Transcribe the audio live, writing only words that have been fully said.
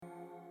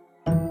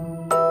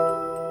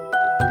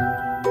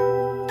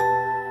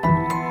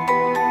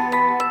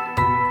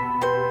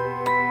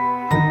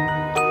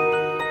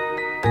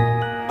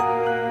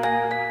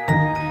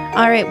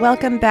All right,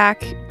 welcome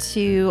back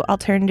to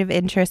Alternative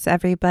Interests,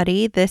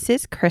 everybody. This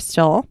is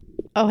Crystal.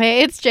 Oh,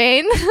 hey, it's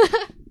Jane.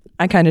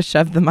 I kind of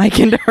shoved the mic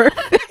into her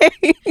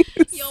face.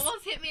 You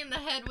almost hit me in the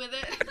head with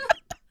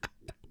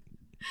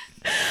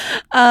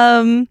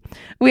it.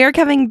 We are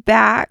coming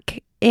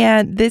back,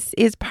 and this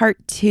is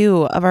part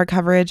 2 of our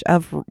coverage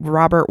of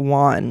Robert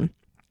Wone.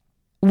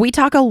 We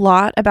talk a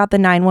lot about the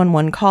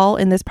 911 call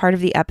in this part of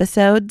the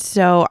episode,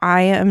 so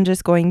I am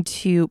just going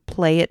to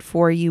play it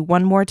for you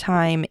one more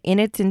time in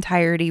its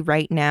entirety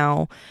right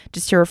now,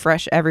 just to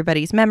refresh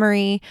everybody's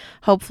memory.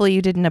 Hopefully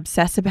you didn't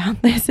obsess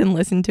about this and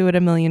listen to it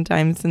a million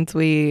times since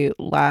we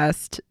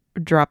last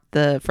dropped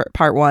the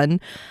part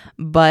 1,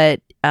 but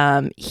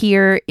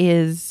here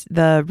is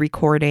the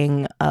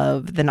recording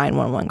of the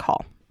 911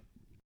 call.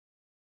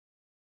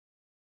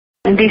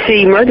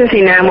 DC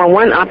Emergency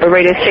 911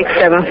 Operator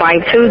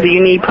 6752. Do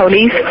you need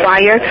police,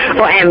 fire,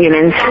 or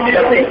ambulance?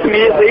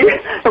 Immediately.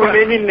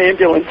 We need an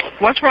ambulance.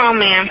 What's wrong,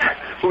 ma'am?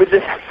 We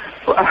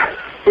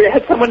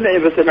had someone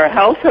that was in our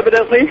house,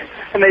 evidently,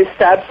 and they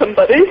stabbed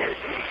somebody.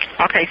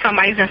 Okay,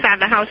 somebody's inside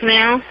the house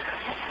now?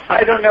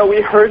 I don't know. We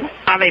heard.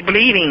 Are they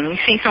bleeding? You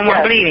see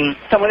someone bleeding?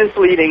 Someone is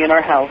bleeding in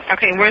our house.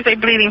 Okay, where's they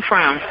bleeding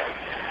from?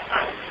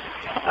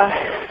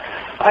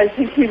 I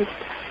think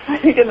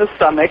in the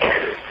stomach.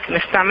 In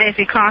the stomach? Is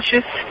he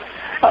cautious?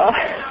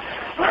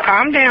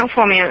 Calm down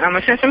for me. I'm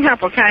going to send some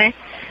help, okay?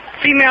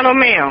 Female or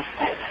male?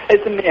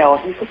 It's a male.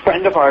 He's a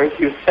friend of ours.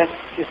 He was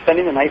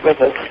spending the night with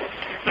us.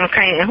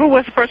 Okay, and who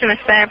was the person that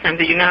stabbed him?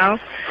 Do you know?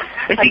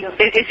 Is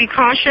he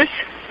conscious?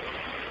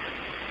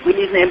 We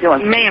need an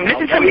ambulance. Ma'am,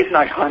 listen to me. He's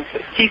not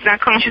conscious. He's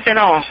not conscious at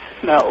all?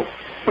 No.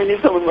 We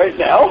need someone right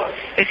now.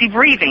 Is he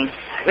breathing?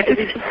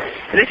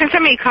 Listen to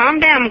me. Calm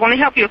down. I'm going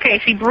to help you, okay?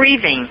 Is he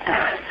breathing?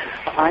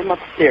 I'm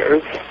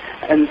upstairs,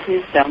 and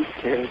he's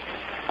downstairs.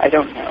 I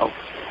don't know.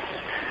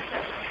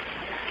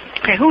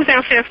 Okay, who's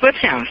downstairs with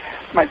him?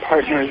 My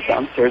partner is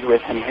downstairs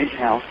with him right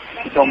now.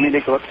 He told me to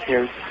go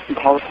upstairs and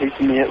call the police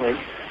immediately.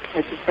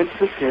 I just went to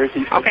the stairs.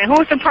 Okay,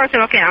 who's the person?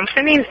 Okay, I'm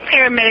sending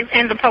paramedics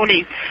and the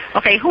police.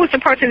 Okay, who's the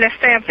person that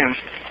stabbed him?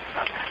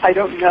 I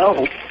don't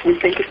know. We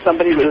think it's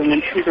somebody with an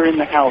intruder in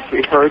the house.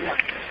 We heard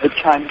the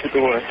chime at the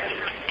door.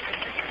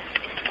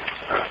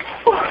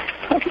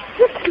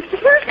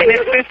 And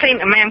it's 15,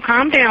 ma'am,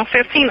 calm down.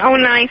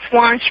 1509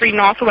 Swan Street,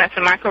 Northwest.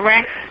 Am I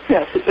correct?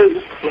 Yes, it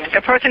is.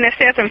 The person that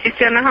stabbed him, is he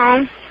still in the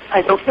home?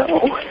 I don't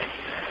know.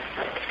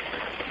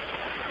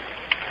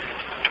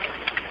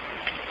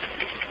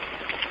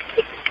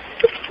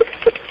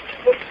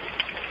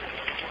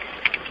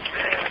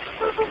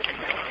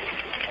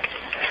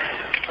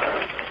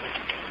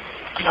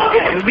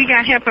 We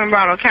got help en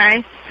route,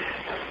 okay?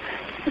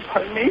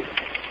 Pardon me?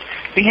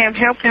 We have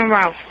help en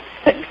route.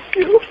 Thank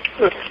you.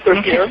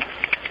 They're here.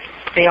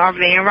 They are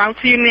en route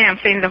to you now. I'm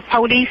sending the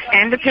police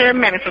and the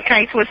paramedics,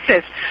 okay, to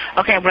assist.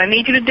 Okay, what I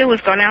need you to do is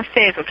go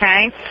downstairs,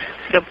 okay?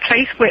 The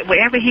place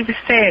wherever he was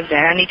stabbed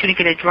at, I need you to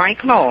get a dry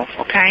cloth,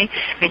 okay?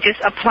 And just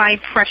apply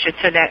pressure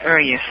to that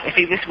area. If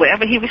he was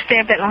wherever he was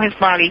stabbed at on his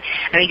body,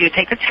 I need you to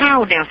take a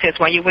towel downstairs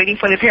while you're waiting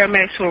for the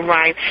paramedics to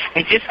arrive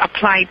and just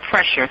apply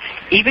pressure.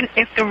 Even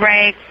if the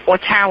rag or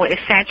towel is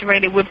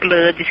saturated with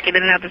blood, just get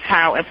another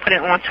towel and put it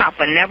on top,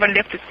 but never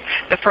lift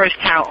the first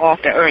towel off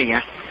the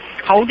area.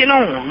 Hold it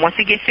on. Once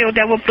it gets filled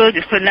up with blood,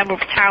 just put another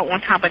towel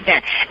on top of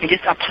that and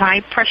just apply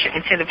pressure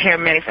until the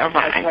paramedics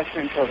arrive. Pressure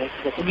until the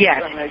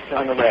yes. paramedics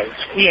on the leg.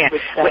 Yeah.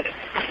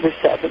 We're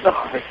stabbed in the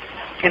heart.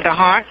 In the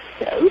heart?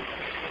 Yes.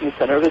 In the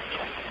center of his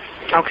chest.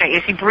 Okay.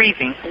 Is he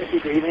breathing? Is he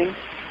breathing?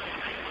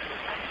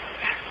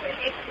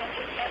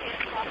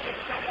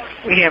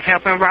 We have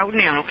help en route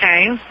now,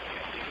 okay?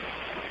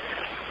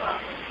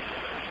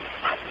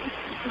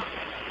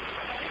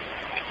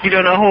 You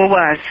don't know who it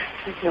was?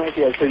 I have no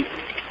idea. So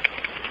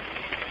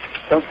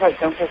don't touch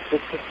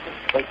this.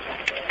 Like,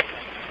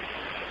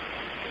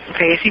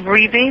 okay, is he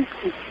breathing?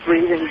 He's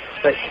breathing,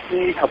 but he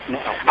needs help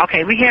now.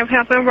 Okay, we have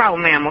help en route,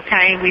 ma'am,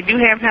 okay? We do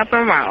have help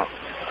en route.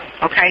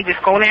 Okay,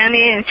 just go down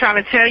there and try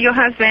to tell your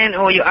husband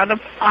or your the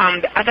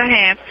other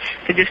half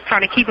to just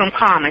try to keep him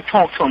calm and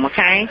talk to him,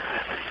 okay?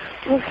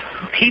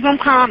 Keep him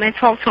calm and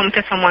talk to him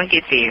until someone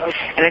gets there.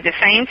 Okay. And at the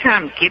same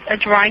time, get a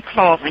dry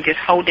cloth and just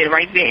hold it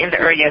right there in the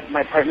area.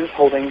 My partner's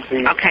holding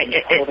the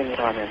holding it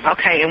on him.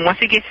 Okay, and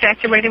once it gets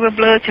saturated with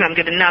blood, tell him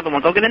get another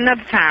one. Go get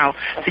another towel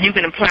so you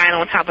can apply it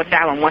on top of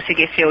that one once it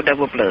gets filled up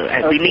with blood.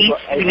 We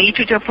need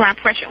you to apply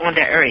pressure on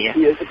that area.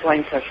 He is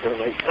applying pressure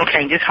right now.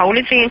 Okay, just hold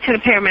it there until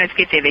the paramedics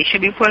get there. They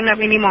should be pulling up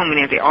any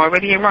moment. If they're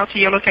already en route to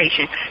your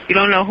location, you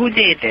don't know who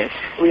did this.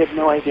 We have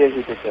no idea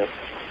who did this.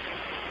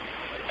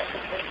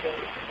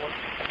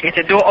 Is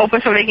the door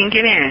open so they can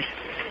get in?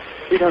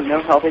 We don't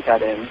know how they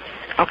got in.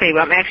 Okay,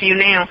 well, I'm asking you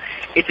now,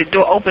 is the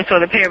door open so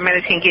the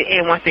paramedics can get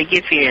in once they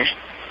get here?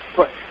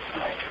 What?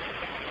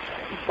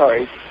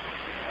 Sorry.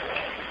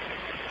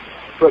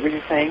 What were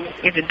you saying?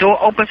 Is the door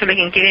open so they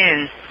can get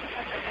in?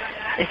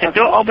 Is the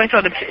door open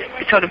so the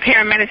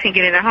paramedics can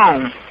get in the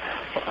home?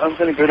 I'm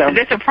going to go down. Is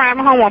this a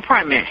private home or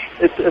apartment?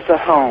 It's a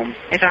home.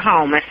 It's a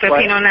home. It's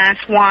 1509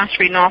 Swan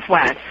Street,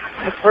 Northwest.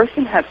 The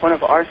person had one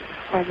of our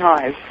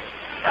knives.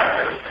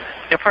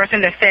 The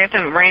person that stabbed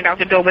him ran out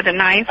the door with a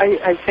knife?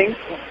 I think...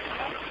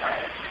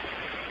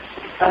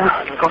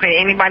 Go ahead.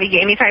 Anybody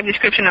get any type of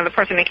description of the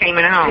person that came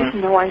in the I home?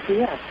 have no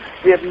idea.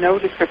 We have no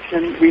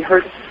description. We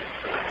heard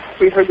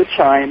the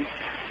chime,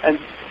 and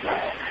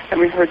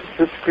we heard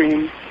the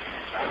scream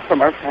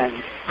from our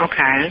friend.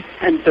 Okay.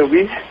 And so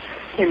we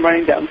came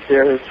running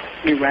downstairs.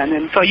 We ran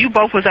in. So you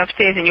both was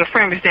upstairs and your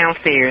friend was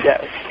downstairs?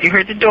 Yes. You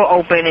heard the door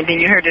open and then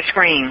you heard the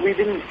scream?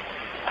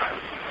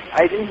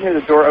 I didn't hear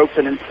the door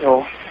open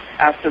until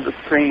after the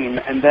scream,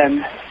 and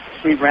then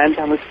we ran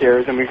down the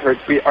stairs and we heard,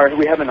 we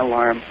have an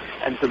alarm,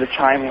 and so the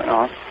chime went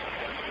off.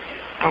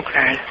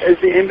 Okay. Is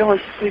the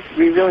ambulance, please?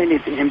 We really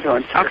need the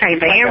ambulance. Okay,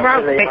 they en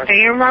route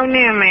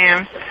now,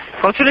 ma'am.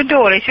 Go to the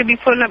door. They should be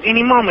pulling up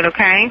any moment,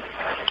 okay?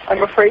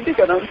 I'm afraid to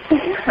go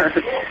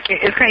downstairs.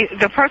 Okay,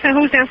 the person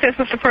who's downstairs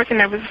was the person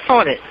that was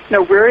assaulted.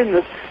 No, we're on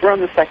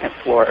the second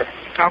floor.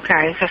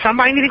 Okay, so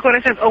somebody need to go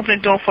downstairs and open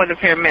the door for the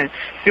paramedics.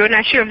 You're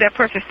not sure if that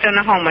person's still in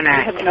the home or I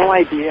not. have no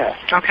idea.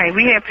 Okay,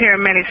 we have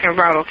paramedics en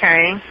route,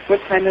 okay?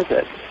 What time is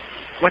it?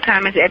 What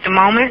time is it at the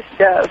moment?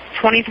 Yes.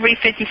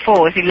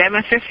 23:54. It's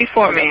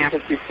 11:54, ma'am.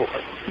 54.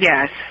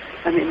 Yes.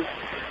 I mean,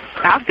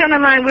 I'll stay on the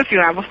line with you.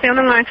 I will stay on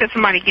the line until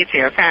somebody gets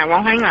here, okay? I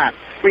won't hang up.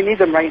 we need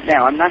them right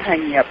now. I'm not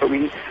hanging up, but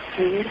we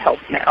need help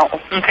now.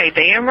 Okay,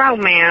 they en route,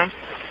 ma'am.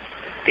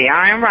 They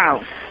are en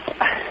route.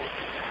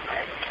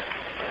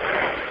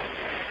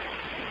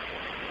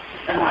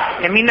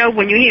 Let me know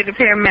when you hear the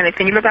paramedics.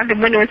 Can you look out the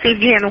window and see if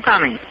you hear them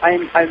coming?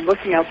 I'm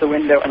looking out the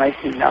window and I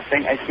see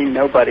nothing. I see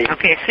nobody.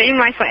 Okay, it seems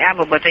like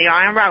forever, but they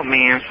are en route,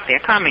 ma'am. They're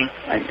coming.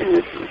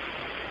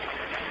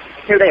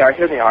 Here they are.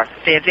 Here they are.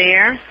 They're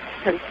there.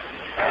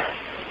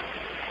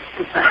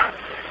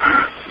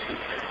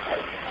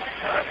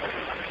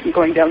 I'm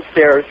going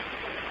downstairs.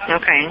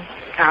 Okay.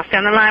 I'll stay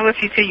on the line with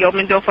you till you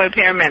open the door for the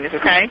paramedics,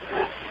 okay?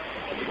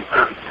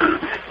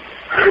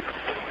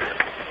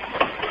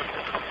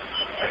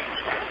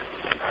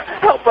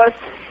 Help us.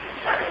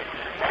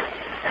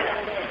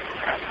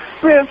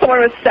 We have someone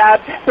was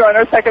stabbed. They're on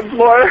our second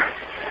floor.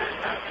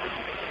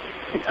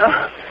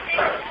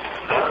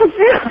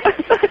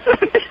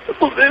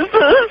 What is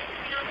this?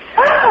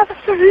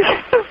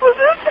 What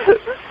is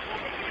this?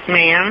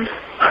 Ma'am?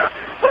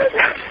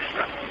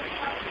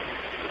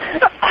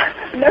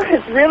 No,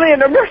 it's really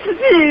an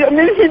emergency. I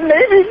mean, he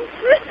maybe...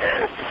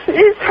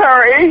 Please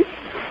hurry.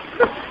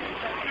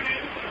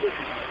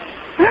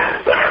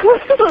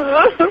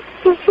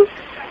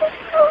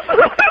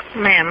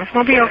 Ma'am, it's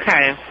going to be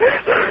okay.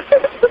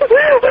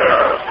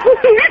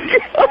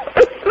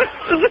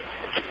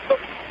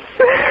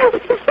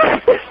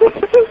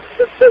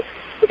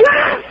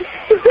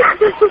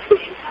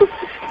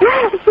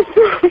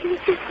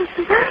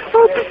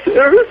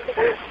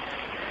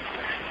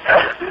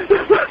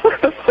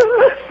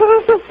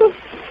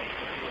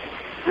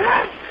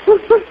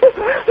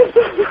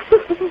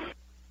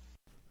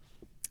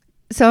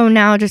 So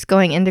now just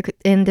going into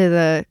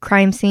the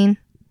crime scene.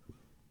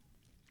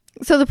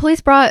 So the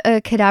police brought a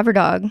cadaver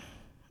dog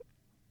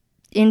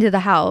into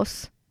the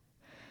house,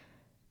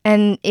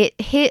 and it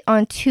hit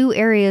on two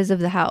areas of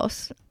the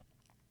house.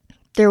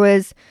 There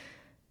was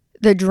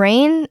the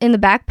drain in the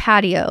back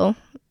patio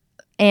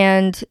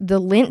and the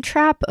lint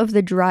trap of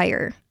the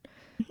dryer.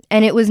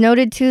 And it was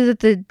noted too that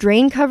the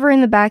drain cover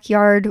in the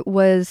backyard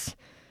was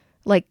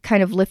like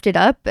kind of lifted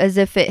up as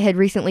if it had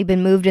recently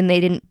been moved and they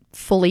didn't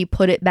fully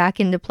put it back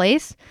into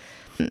place.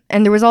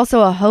 And there was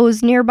also a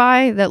hose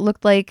nearby that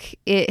looked like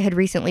it had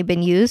recently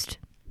been used.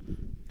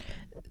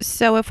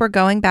 So if we're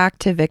going back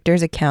to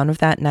Victor's account of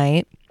that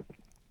night,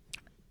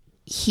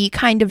 he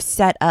kind of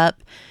set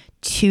up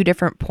two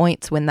different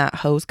points when that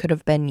hose could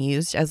have been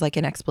used as like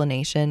an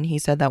explanation. He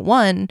said that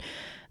one,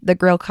 the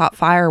grill caught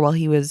fire while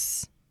he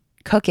was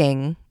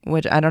cooking,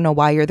 which I don't know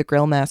why you're the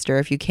grill master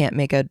if you can't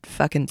make a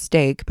fucking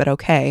steak, but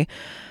okay.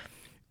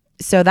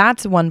 So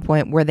that's one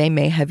point where they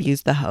may have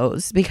used the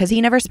hose because he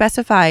never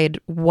specified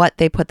what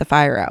they put the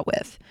fire out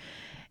with.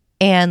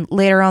 And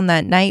later on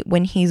that night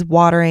when he's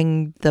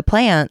watering the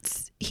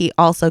plants, he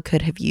also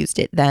could have used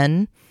it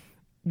then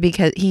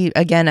because he,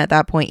 again, at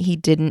that point, he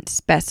didn't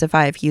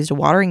specify if he used a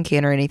watering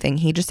can or anything.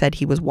 He just said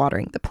he was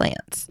watering the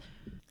plants.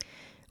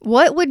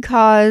 What would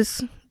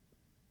cause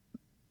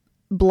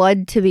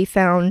blood to be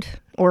found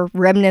or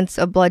remnants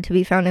of blood to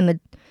be found in the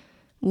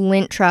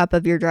lint trap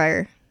of your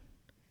dryer?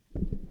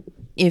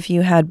 If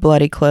you had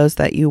bloody clothes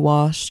that you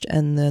washed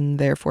and then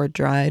therefore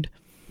dried.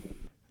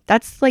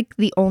 That's like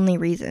the only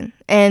reason.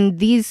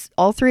 And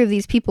all three of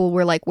these people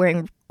were like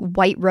wearing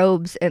white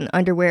robes and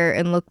underwear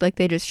and looked like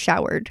they just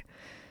showered.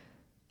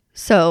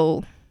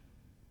 So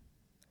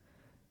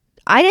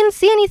I didn't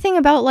see anything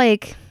about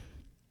like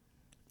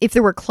if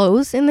there were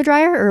clothes in the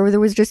dryer or there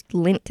was just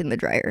lint in the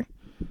dryer.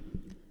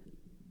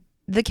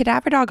 The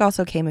cadaver dog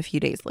also came a few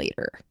days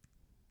later.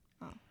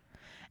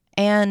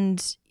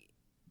 And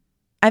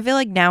I feel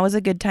like now is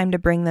a good time to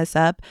bring this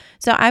up.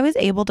 So I was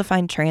able to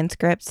find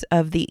transcripts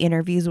of the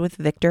interviews with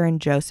Victor and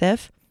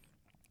Joseph.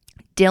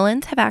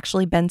 Dylan's have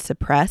actually been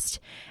suppressed,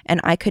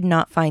 and I could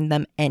not find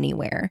them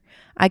anywhere.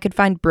 I could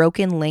find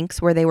broken links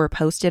where they were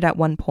posted at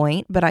one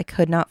point, but I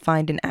could not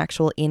find an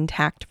actual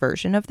intact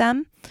version of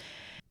them.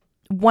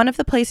 One of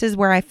the places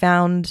where I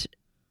found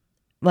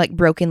like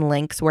broken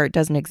links where it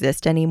doesn't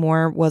exist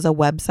anymore was a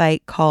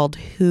website called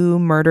Who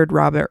Murdered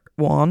Robert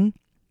Wone.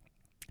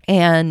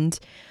 And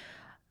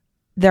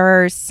there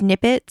are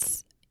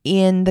snippets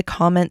in the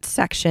comments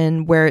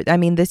section where, I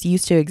mean, this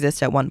used to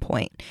exist at one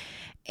point.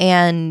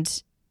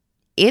 And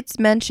it's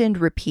mentioned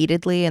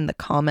repeatedly in the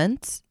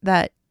comments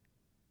that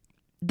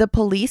the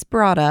police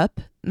brought up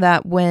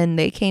that when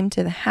they came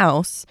to the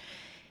house,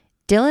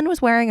 Dylan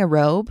was wearing a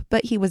robe,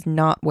 but he was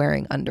not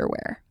wearing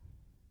underwear.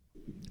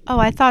 Oh,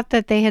 I thought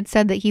that they had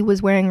said that he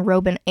was wearing a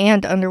robe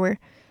and underwear.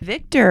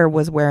 Victor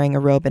was wearing a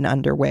robe and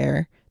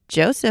underwear.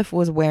 Joseph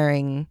was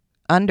wearing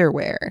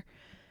underwear.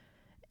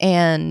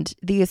 And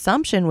the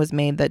assumption was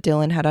made that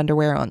Dylan had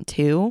underwear on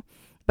too.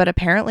 But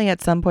apparently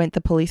at some point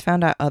the police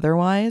found out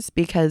otherwise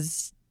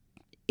because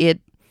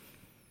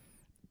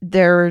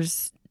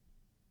there's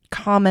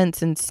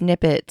comments and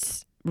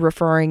snippets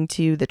referring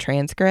to the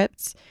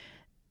transcripts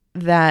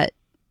that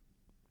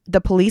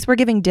the police were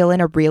giving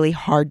Dylan a really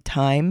hard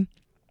time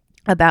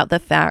about the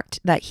fact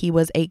that he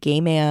was a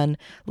gay man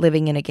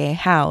living in a gay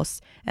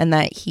house and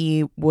that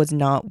he was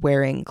not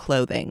wearing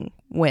clothing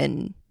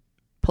when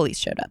police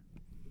showed up.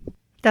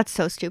 That's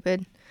so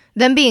stupid.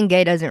 Them being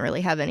gay doesn't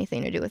really have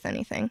anything to do with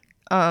anything,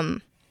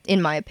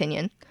 in my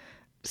opinion.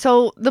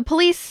 So the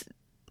police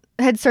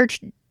had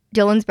searched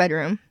Dylan's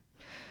bedroom.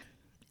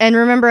 And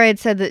remember I had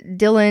said that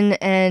Dylan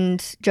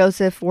and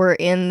Joseph were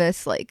in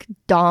this like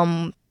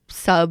dom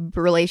sub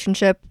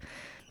relationship.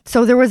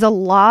 So there was a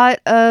lot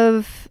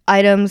of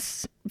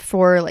items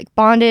for like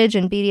bondage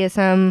and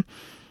BDSM,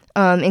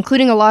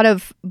 including a lot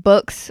of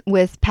books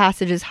with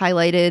passages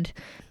highlighted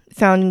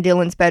found in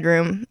Dylan's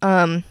bedroom.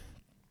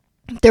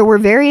 There were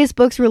various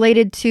books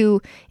related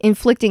to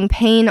inflicting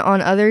pain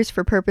on others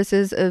for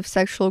purposes of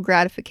sexual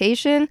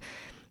gratification,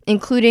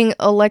 including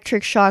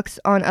electric shocks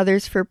on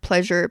others for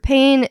pleasure or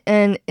pain,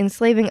 and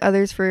enslaving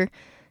others for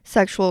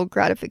sexual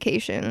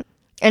gratification.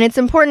 And it's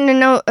important to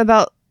note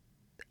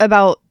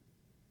about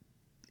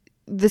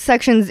the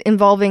sections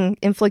involving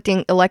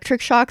inflicting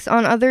electric shocks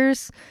on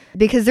others,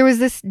 because there was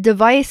this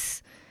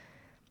device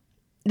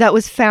that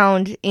was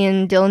found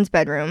in Dylan's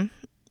bedroom,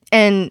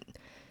 and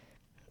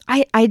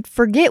I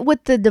forget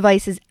what the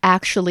device is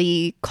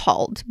actually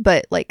called,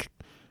 but like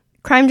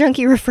Crime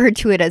Junkie referred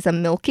to it as a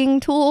milking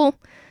tool.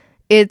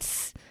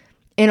 It's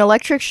an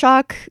electric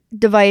shock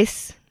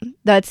device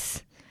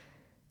that's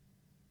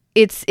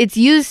it's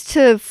used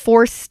to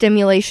force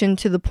stimulation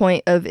to the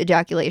point of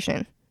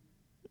ejaculation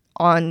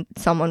on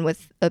someone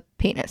with a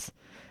penis.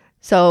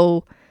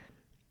 So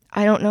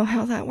I don't know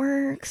how that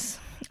works.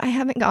 I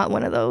haven't got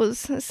one of those.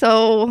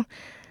 So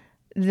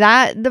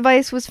that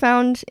device was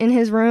found in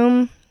his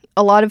room.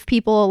 A lot of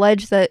people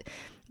allege that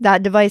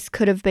that device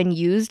could have been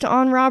used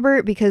on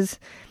Robert because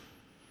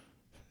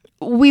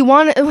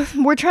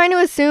we're trying to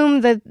assume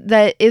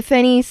that if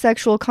any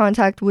sexual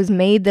contact was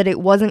made, that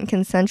it wasn't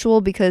consensual,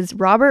 because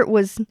Robert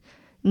was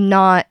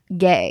not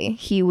gay.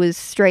 He was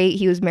straight.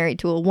 He was married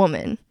to a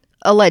woman,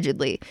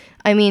 allegedly.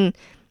 I mean,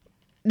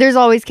 there's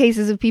always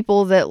cases of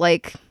people that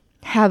like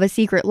have a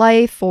secret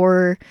life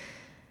or,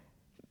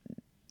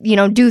 you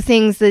know, do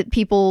things that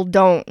people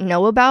don't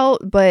know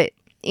about. But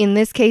in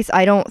this case,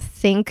 I don't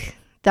think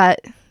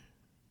that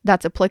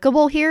that's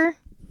applicable here.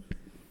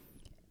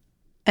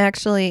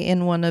 Actually,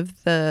 in one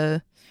of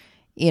the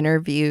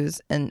interviews,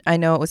 and I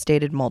know it was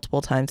stated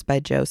multiple times by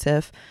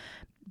Joseph,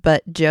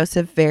 but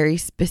Joseph very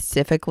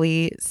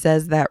specifically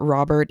says that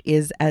Robert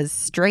is as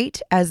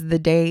straight as the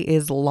day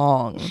is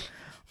long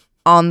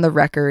on the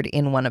record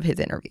in one of his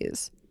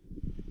interviews.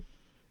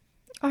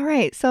 All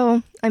right.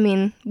 So, I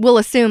mean, we'll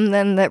assume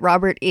then that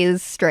Robert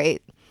is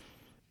straight.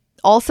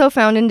 Also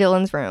found in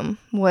Dylan's room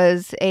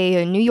was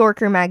a New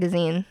Yorker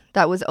magazine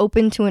that was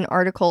open to an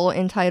article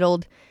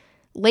entitled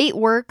Late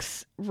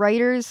Works,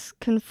 Writers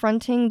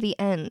Confronting the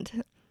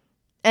End.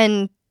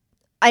 And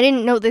I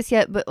didn't know this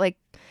yet, but like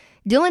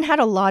Dylan had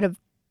a lot of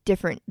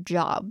different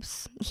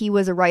jobs. He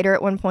was a writer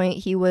at one point.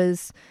 He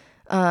went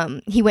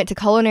to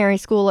culinary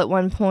school at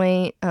one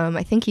point.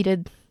 I think he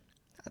did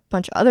a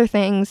bunch of other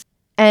things.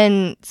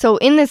 And so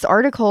in this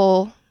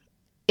article,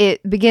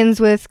 it begins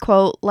with,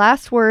 quote,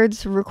 "Last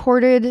words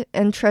recorded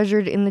and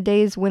treasured in the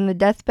days when the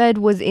deathbed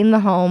was in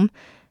the home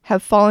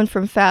have fallen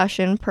from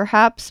fashion,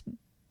 perhaps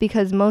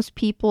because most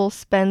people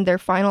spend their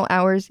final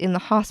hours in the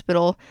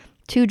hospital,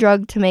 too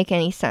drugged to make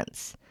any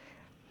sense."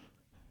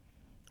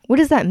 What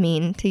does that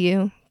mean to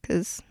you?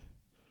 Because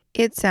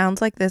it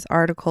sounds like this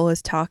article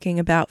is talking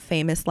about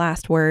famous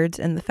last words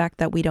and the fact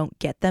that we don't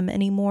get them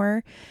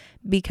anymore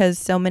because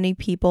so many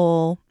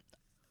people,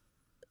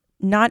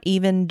 not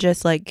even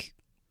just like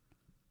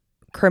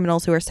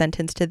criminals who are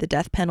sentenced to the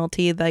death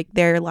penalty, like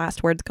their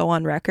last words go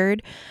on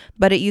record,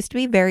 but it used to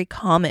be very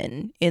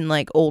common in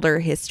like older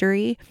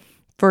history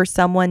for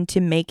someone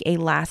to make a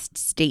last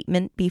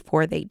statement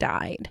before they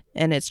died,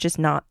 and it's just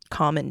not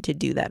common to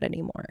do that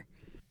anymore.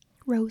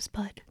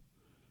 Rosebud.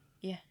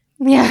 Yeah.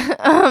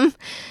 Yeah.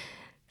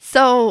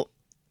 So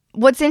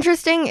what's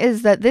interesting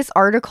is that this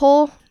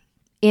article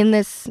in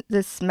this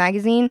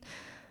magazine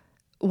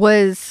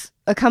was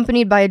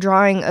accompanied by a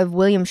drawing of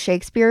William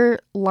Shakespeare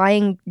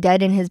lying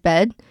dead in his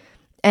bed,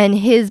 and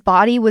his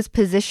body was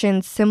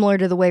positioned similar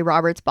to the way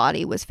Robert's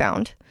body was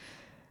found.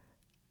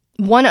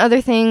 One other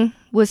thing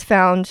was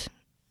found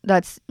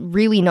that's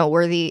really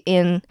noteworthy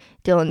in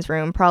Dylan's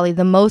room. Probably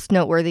the most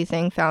noteworthy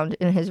thing found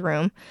in his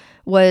room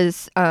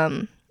was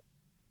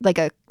like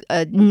a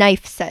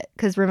knife set.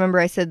 Because remember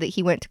I said that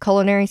he went to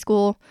culinary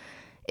school?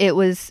 It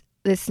was,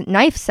 this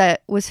knife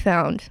set was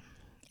found,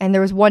 and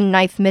there was one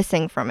knife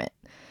missing from it.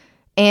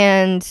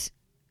 And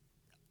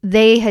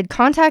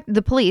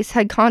the police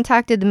had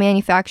contacted the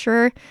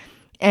manufacturer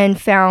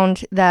and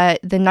found that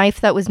the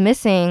knife that was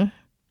missing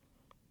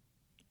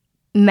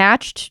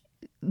matched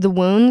the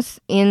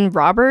wounds in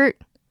Robert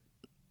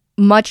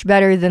much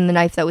better than the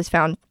knife that was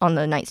found on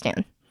the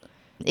nightstand.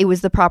 It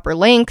was the proper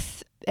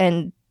length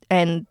and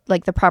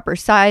like the proper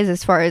size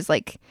as far as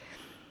like,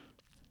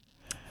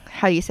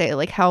 how do you say it,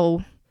 like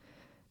how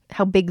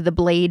big the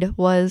blade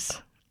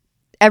was.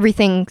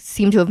 Everything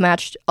seemed to have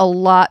matched a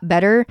lot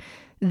better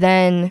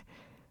than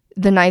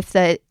the knife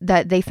that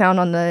they found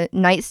on the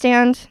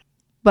nightstand.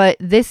 But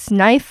this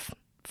knife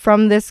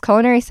from this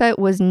culinary set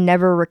was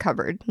never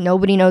recovered.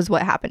 Nobody knows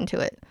what happened to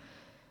it.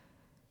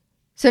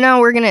 So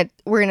now we're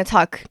gonna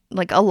talk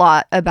like a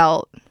lot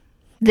about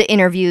the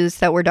interviews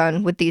that were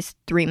done with these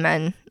three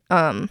men.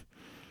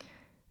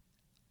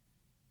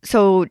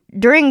 So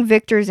during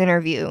Victor's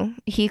interview,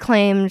 he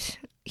claimed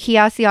he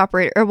asked the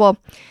operator,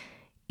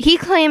 he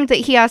claimed that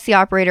he asked the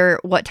operator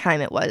what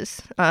time it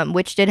was,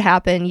 which did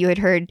happen. You had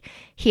heard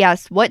he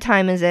asked, "What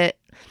time is it?"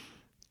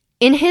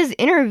 In his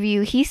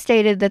interview, he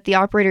stated that the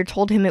operator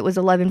told him it was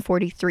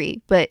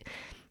 11:43. But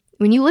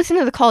when you listen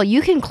to the call,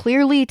 you can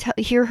clearly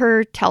hear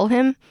her tell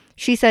him.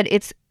 She said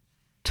it's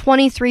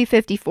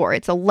 23:54.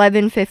 It's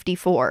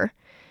 11:54.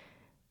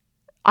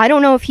 I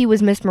don't know if he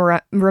was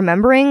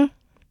misremembering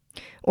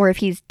or if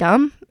he's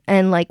dumb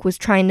and like was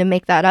trying to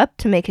make that up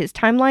to make his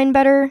timeline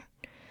better.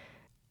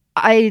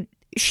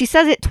 She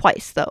says it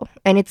twice though,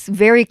 and it's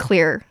very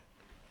clear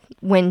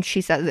when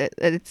she says it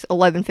that it's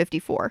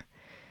 11:54.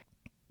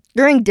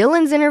 During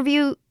Dylan's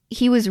interview,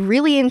 he was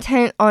really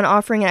intent on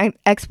offering an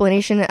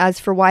explanation as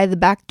for why the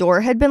back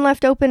door had been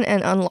left open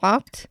and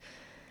unlocked.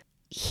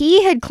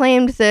 He had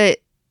claimed that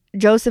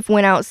Joseph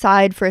went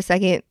outside for a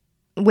second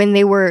when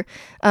they were,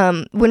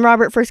 when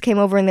Robert first came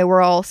over and they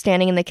were all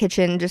standing in the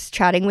kitchen just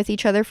chatting with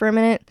each other for a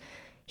minute.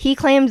 He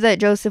claimed that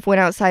Joseph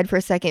went outside for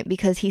a second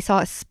because he saw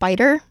a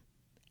spider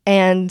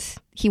and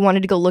he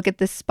wanted to go look at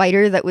this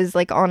spider that was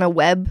like on a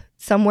web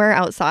somewhere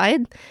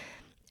outside.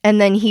 And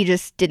then he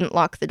just didn't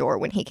lock the door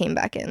when he came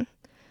back in.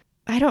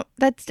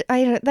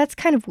 That's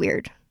kind of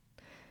weird.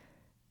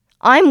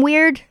 I'm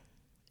weird.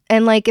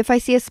 And like, if I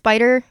see a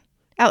spider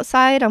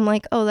outside, I'm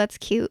like, oh, that's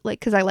cute. Like,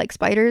 cause I like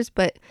spiders.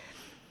 But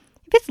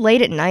if it's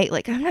late at night,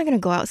 like I'm not going to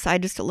go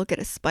outside just to look at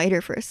a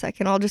spider for a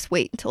second. I'll just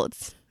wait until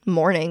it's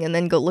morning and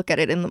then go look at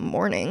it in the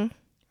morning.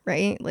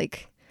 Right?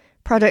 Like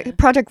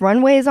Project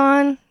Runway's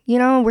on, you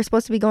know, we're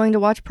supposed to be going to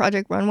watch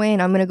Project Runway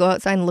and I'm going to go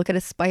outside and look at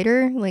a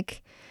spider.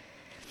 Like,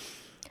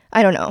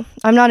 I don't know.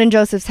 I'm not in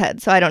Joseph's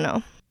head, so I don't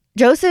know.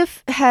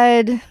 Joseph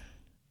had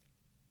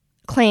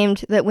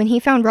claimed that when he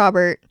found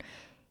Robert,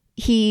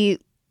 he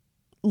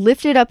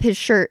lifted up his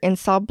shirt and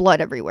saw blood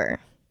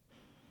everywhere.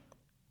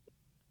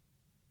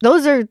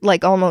 Those are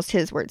like almost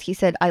his words. He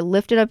said, I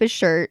lifted up his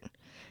shirt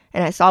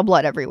and I saw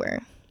blood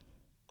everywhere.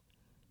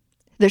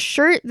 The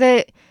shirt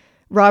that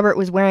Robert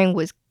was wearing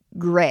was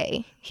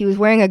gray. He was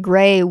wearing a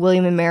gray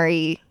William and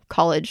Mary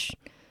college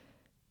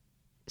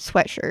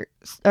sweatshirt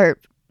or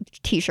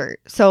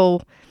t-shirt.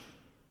 So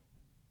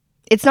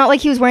it's not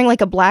like he was wearing like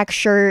a black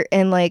shirt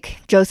and like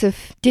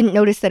Joseph didn't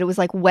notice that it was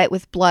like wet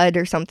with blood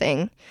or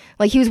something.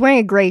 Like he was wearing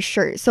a gray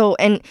shirt. So,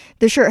 and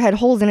the shirt had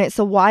holes in it.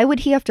 So why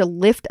would he have to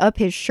lift up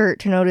his shirt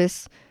to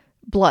notice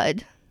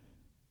blood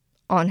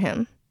on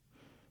him?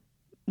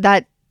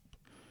 That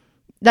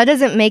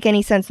doesn't make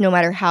any sense no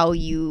matter how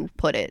you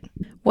put it.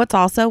 What's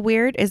also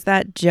weird is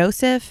that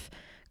Joseph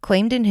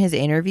claimed in his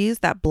interviews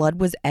that blood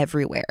was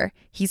everywhere.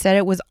 He said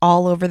it was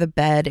all over the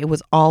bed. It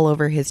was all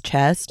over his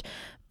chest.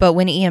 But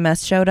when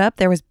EMS showed up,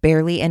 there was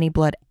barely any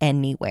blood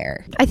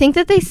anywhere. I think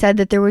that they said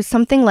that there was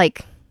something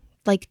like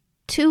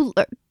too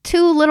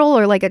little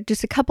or like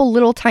just a couple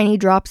little tiny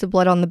drops of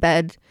blood on the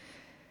bed.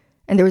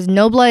 And there was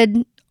no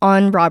blood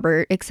on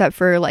Robert except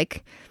for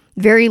like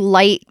very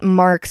light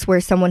marks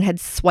where someone had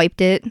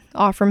swiped it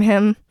off from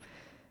him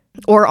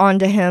or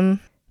onto him.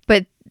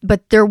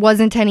 But there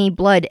wasn't any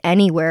blood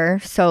anywhere,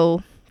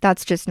 so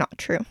that's just not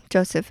true.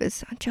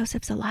 Joseph's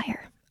a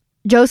liar.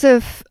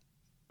 Joseph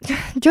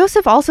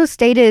also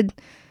stated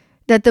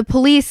that the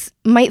police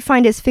might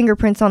find his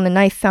fingerprints on the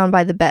knife found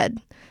by the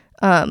bed,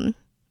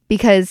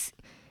 because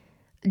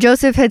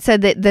Joseph had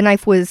said that the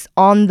knife was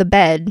on the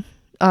bed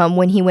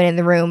when he went in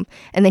the room,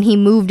 and then he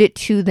moved it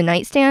to the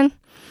nightstand.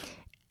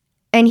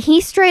 And he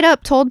straight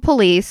up told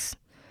police,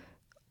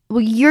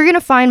 well, you're going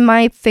to find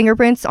my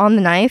fingerprints on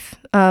the knife,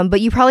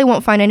 but you probably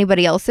won't find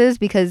anybody else's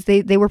because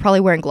they were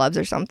probably wearing gloves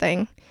or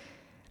something.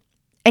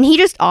 And he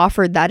just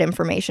offered that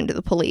information to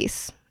the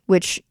police,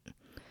 which,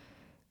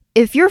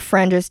 if your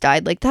friend just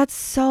died, like, that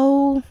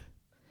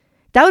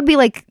would be,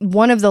 like,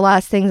 one of the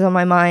last things on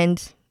my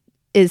mind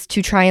is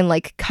to try and,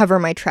 like, cover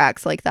my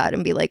tracks like that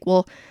and be like,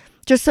 well,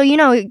 just so you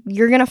know,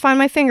 you're going to find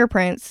my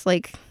fingerprints.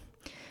 Like,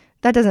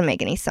 that doesn't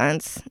make any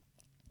sense.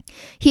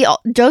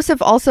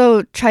 Joseph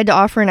also tried to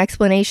offer an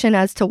explanation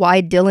as to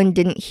why Dylan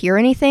didn't hear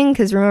anything,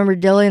 because remember,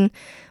 Dylan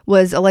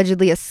was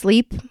allegedly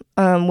asleep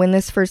when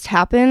this first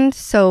happened.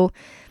 So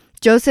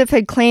Joseph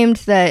had claimed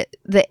that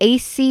the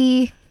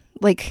AC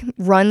like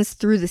runs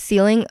through the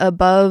ceiling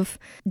above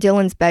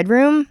Dylan's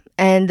bedroom,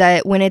 and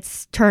that when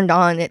it's turned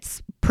on,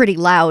 it's pretty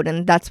loud,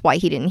 and that's why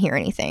he didn't hear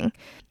anything.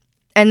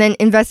 And then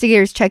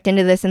investigators checked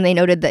into this, and they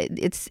noted that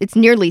it's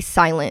nearly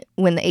silent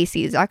when the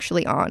AC is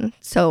actually on.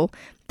 So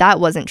that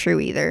wasn't true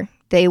either.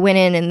 They went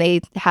in and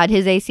they had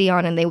his AC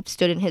on, and they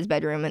stood in his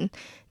bedroom, and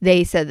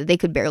they said that they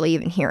could barely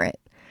even hear it.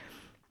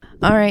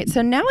 All right,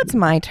 so now it's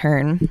my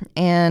turn,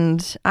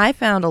 and I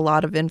found a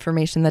lot of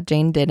information that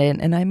Jane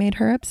didn't, and I made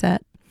her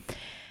upset.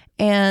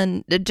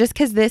 And just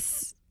because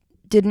this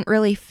didn't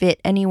really fit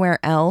anywhere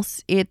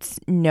else, it's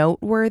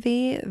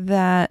noteworthy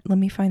that, let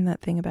me find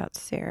that thing about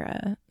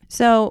Sarah.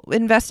 So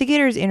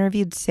investigators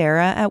interviewed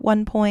Sarah at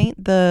one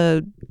point,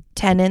 the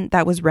tenant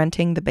that was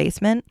renting the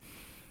basement.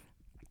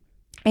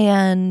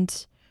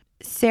 And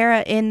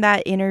Sarah, in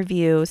that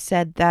interview,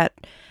 said that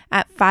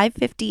at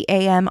 5:50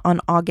 a.m.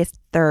 on August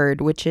 3rd,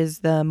 which is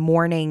the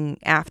morning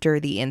after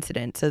the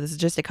incident, so this is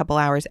just a couple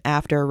hours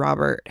after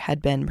Robert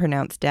had been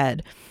pronounced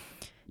dead,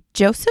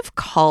 Joseph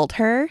called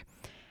her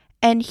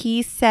and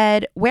he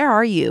said, "Where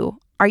are you?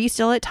 Are you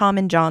still at Tom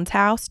and John's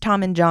house?"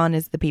 Tom and John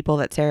is the people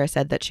that Sarah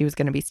said that she was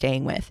going to be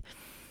staying with.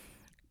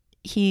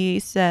 He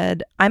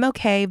said, "I'm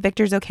okay.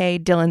 Victor's okay.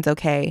 Dylan's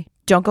okay.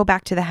 Don't go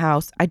back to the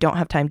house. I don't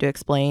have time to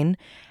explain."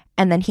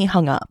 And then he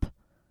hung up.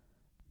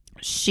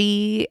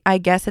 She, I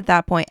guess at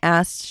that point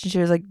asked, she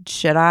was like,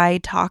 "Should I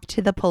talk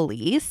to the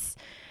police?"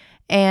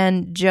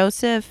 And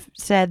Joseph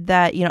said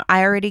that,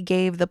 "I already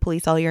gave the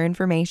police all your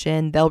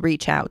information. They'll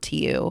reach out to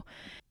you."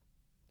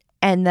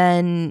 And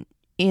then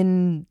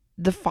in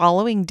the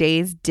following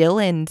days,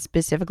 Dylan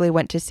specifically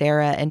went to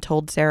Sarah and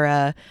told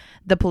Sarah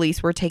the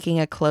police were taking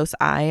a close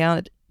eye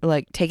on,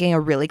 like taking a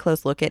really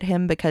close look at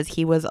him because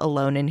he was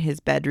alone in his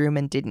bedroom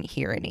and didn't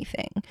hear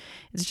anything.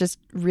 It's just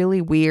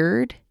really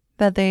weird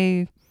that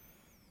they're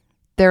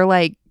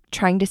like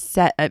trying to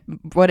set up,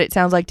 what it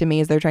sounds like to me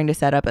is they're trying to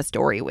set up a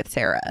story with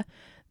Sarah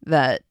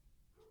that,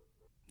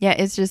 yeah,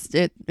 it's just,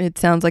 it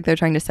sounds like they're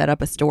trying to set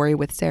up a story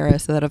with Sarah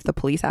so that if the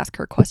police ask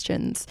her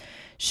questions,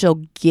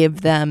 she'll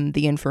give them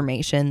the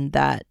information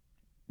that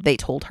they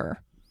told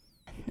her.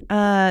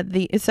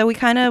 So we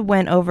kind of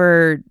went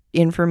over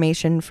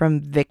information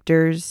from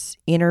Victor's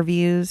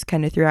interviews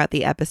kind of throughout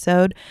the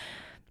episode.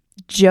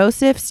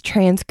 Joseph's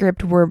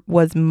transcript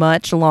was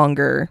much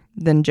longer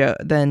than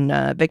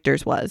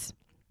Victor's was.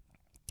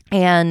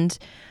 And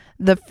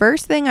the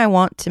first thing I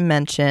want to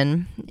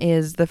mention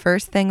is the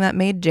first thing that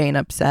made Jane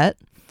upset.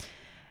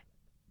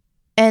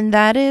 And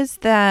that is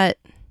that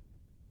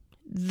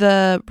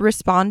the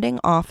responding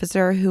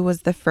officer who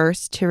was the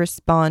first to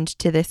respond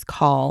to this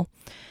call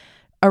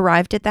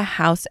arrived at the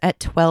house at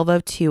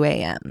 12:02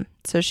 a.m.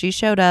 So she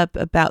showed up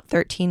about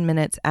 13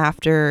 minutes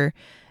after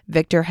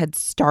Victor had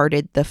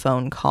started the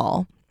phone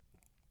call.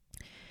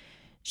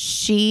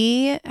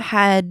 She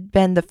had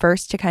been the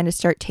first to kind of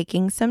start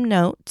taking some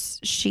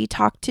notes. She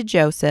talked to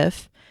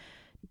Joseph.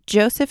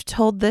 Joseph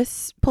told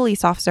this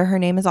police officer, her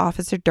name is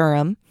Officer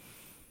Durham.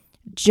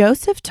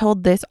 Joseph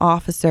told this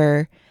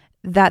officer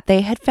that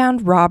they had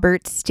found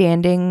Robert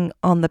standing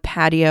on the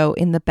patio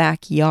in the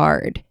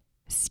backyard,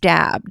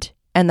 stabbed,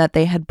 and that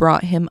they had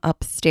brought him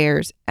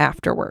upstairs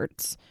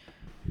afterwards.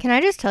 Can I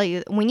just tell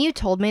you, when you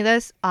told me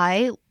this,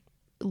 I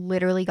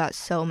literally got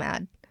so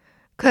mad.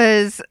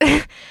 Because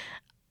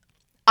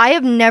I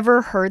have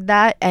never heard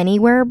that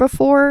anywhere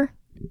before.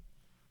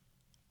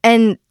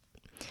 And,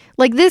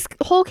 like, this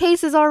whole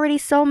case is already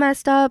so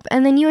messed up.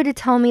 And then you had to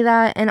tell me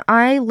that. And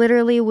I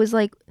literally was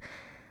like,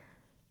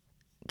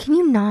 can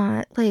you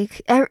not?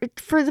 Like,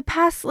 for the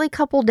past, like,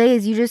 couple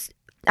days,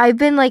 I've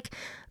been, like,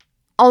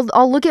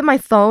 I'll look at my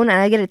phone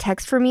and I get a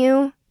text from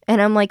you.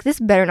 And I'm like, this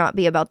better not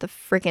be about the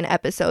freaking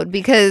episode.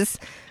 Because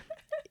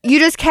you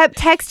just kept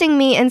texting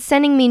me and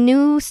sending me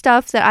new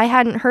stuff that I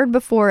hadn't heard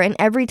before. And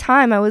every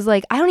time I was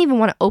like, I don't even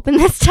want to open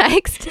this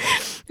text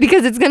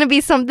because it's going to be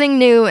something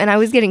new. And I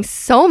was getting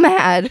so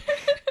mad.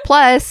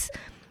 Plus,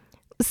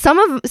 some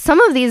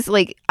of these,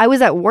 like, I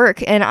was at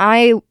work and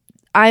I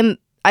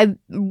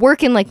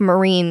work in, like,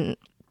 marine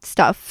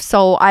stuff.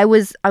 So I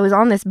was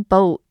on this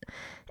boat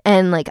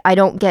and, like, I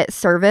don't get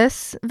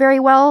service very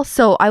well.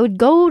 So I would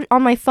go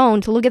on my phone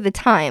to look at the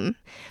time.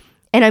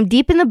 And I'm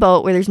deep in the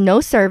boat where there's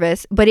no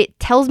service, but it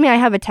tells me I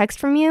have a text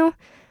from you.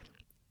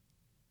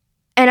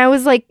 And I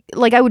was like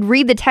I would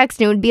read the text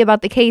and it would be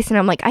about the case. And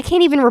I'm like, I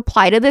can't even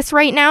reply to this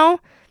right now.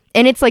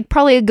 And it's like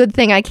probably a good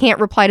thing I can't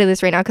reply to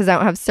this right now because I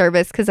don't have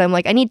service, because I'm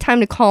like, I need time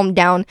to calm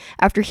down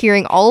after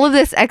hearing all of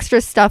this extra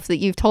stuff that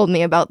you've told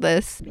me about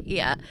this.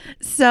 Yeah.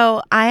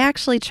 So I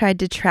actually tried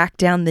to track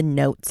down the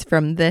notes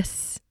from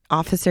this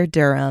Officer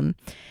Durham,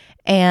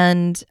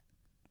 and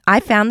I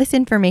found this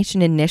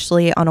information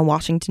initially on a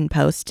Washington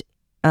Post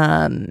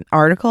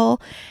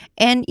article.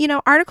 And, you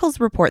know, articles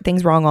report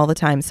things wrong all the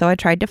time. So I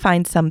tried to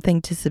find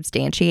something to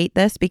substantiate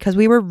this because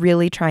we were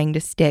really trying to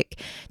stick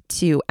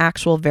to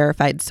actual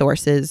verified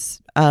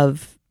sources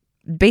of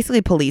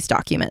basically police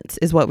documents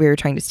is what we were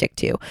trying to stick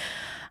to.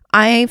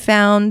 I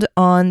found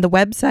on the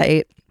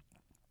website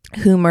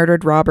Who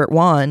Murdered Robert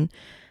Wone,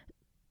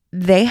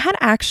 they had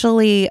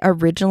actually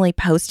originally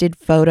posted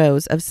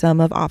photos of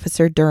some of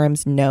Officer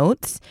Durham's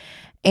notes,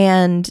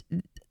 and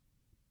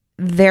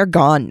they're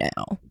gone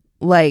now.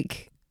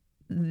 Like,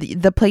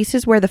 the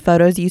places where the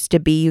photos used to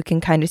be, you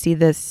can kind of see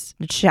this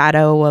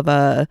shadow of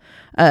a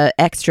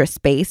extra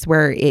space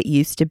where it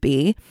used to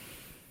be.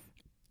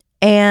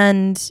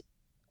 And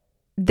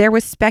there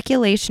was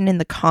speculation in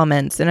the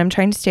comments, and I'm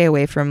trying to stay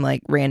away from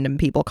like random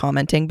people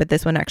commenting, but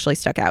this one actually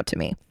stuck out to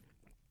me.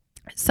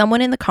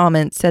 Someone in the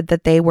comments said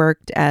that they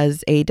worked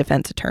as a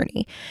defense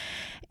attorney,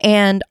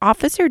 and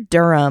Officer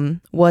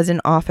Durham was an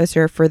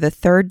officer for the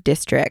 3rd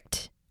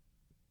District,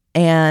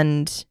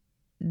 and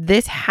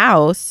this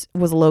house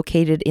was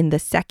located in the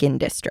 2nd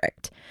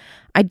District.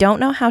 I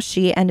don't know how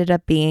she ended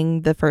up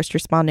being the first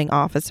responding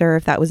officer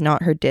if that was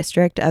not her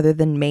district, other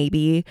than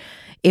maybe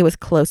it was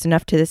close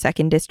enough to the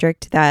 2nd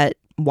District that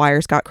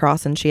wires got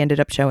crossed and she ended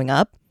up showing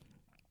up.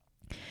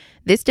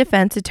 This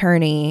defense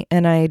attorney,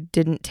 and I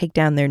didn't take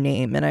down their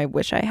name, and I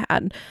wish I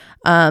had,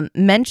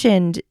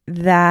 mentioned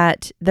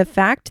that the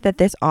fact that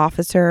this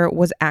officer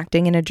was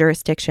acting in a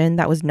jurisdiction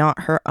that was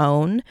not her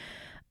own,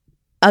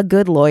 a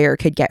good lawyer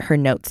could get her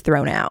notes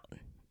thrown out.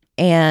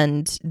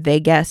 And they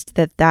guessed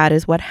that that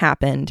is what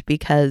happened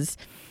because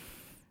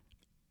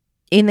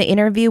in the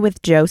interview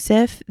with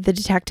Joseph, the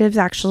detectives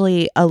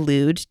actually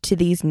allude to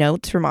these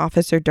notes from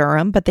Officer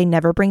Durham, but they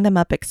never bring them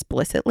up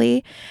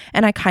explicitly.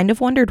 And I kind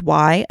of wondered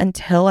why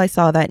until I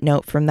saw that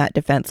note from that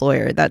defense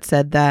lawyer that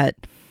said that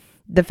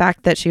the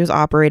fact that she was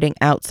operating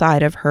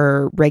outside of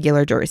her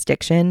regular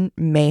jurisdiction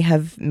may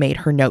have made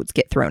her notes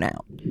get thrown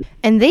out.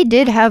 And they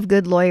did have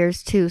good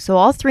lawyers too. So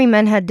all 3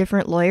 men had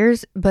different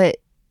lawyers, but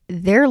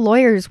their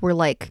lawyers were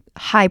like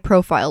high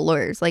profile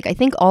lawyers. Like I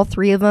think all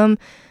 3 of them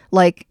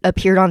like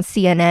appeared on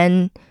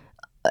CNN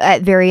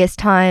at various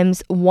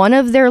times. One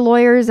of their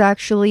lawyers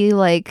actually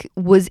like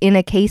was in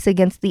a case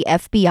against the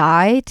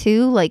FBI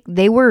too. Like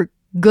they were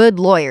good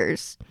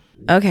lawyers.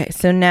 Okay,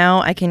 so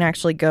now I can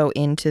actually go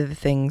into the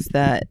things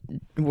that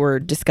were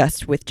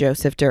discussed with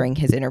Joseph during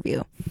his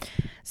interview.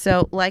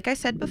 So, like I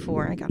said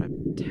before, I gotta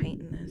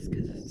tighten this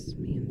because it's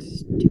being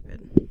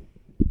stupid.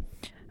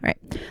 All right.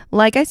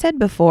 Like I said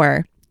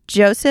before,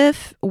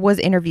 Joseph was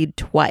interviewed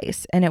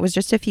twice, and it was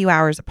just a few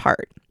hours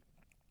apart.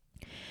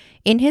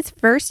 In his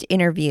first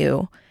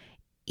interview,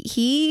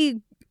 he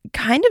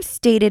kind of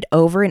stated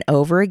over and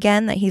over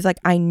again that he's like,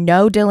 I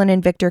know Dylan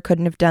and Victor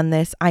couldn't have done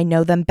this. I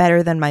know them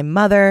better than my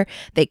mother.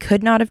 They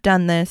could not have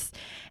done this.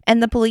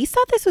 And the police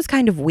thought this was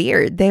kind of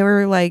weird. They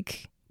were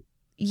like,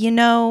 you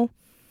know,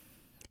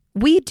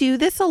 we do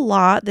this a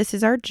lot. This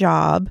is our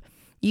job.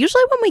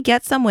 Usually when we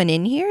get someone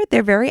in here,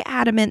 they're very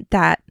adamant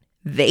that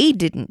they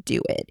didn't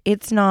do it.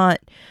 It's not,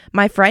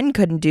 my friend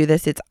couldn't do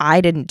this. It's, I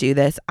didn't do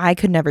this. I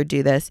could never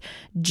do this.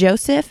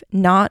 Joseph,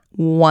 not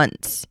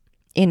once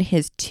in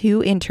his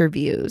 2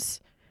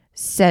 interviews,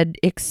 said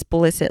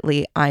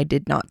explicitly, I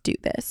did not do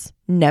this.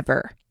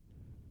 Never.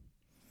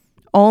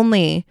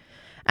 Only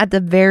at the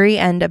very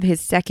end of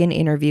his 2nd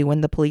interview, when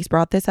the police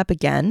brought this up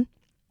again,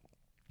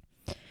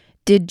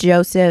 did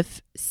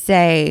Joseph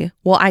say,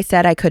 well, I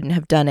said I couldn't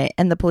have done it.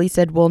 And the police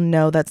said, well,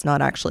 no, that's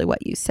not actually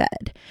what you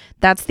said.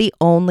 That's the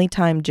only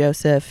time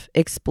Joseph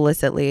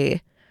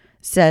explicitly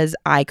says,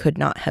 I could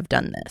not have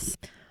done this.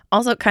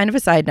 Also, kind of a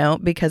side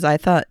note, because I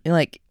thought,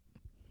 like,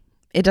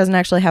 it doesn't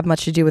actually have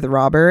much to do with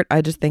Robert.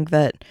 I just think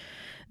that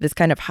this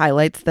kind of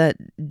highlights that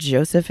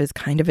Joseph is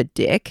kind of a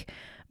dick.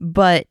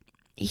 But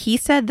he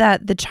said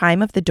that the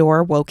chime of the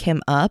door woke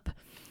him up.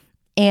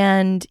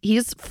 And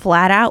he's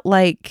flat out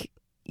like,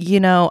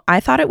 you know, I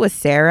thought it was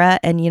Sarah.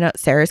 And, you know,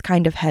 Sarah's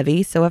kind of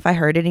heavy. So if I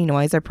heard any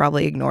noise, I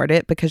probably ignored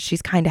it because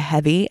she's kind of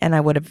heavy. And I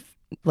would have,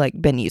 like,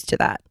 been used to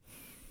that.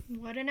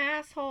 What an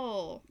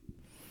asshole.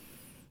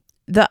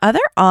 The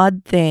other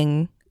odd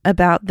thing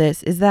about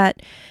this is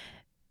that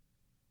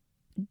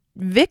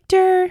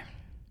Victor,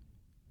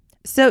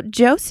 so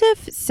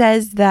Joseph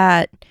says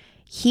that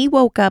he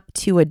woke up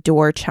to a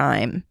door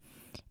chime,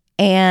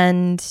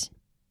 and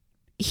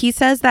he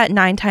says that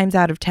 9 times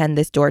out of 10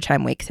 this door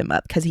chime wakes him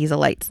up because he's a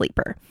light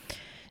sleeper.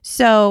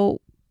 So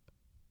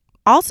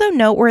also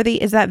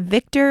noteworthy is that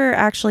Victor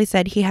actually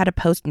said he had a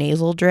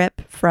post-nasal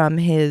drip from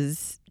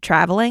his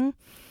traveling,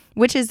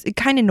 which is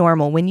kind of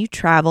normal. When you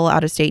travel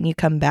out of state and you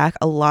come back,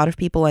 a lot of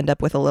people end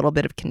up with a little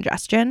bit of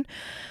congestion.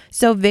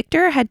 So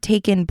Victor had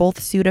taken both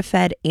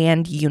Sudafed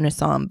and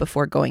Unisom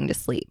before going to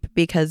sleep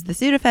because the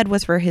Sudafed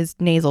was for his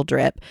nasal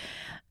drip.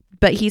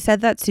 But he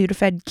said that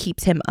Sudafed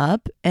keeps him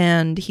up,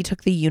 and he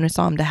took the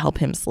Unisom to help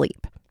him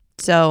sleep.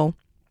 So,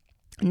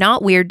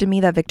 not weird to me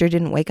that Victor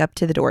didn't wake up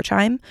to the door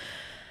chime.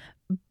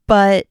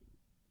 But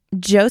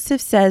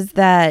Joseph says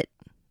that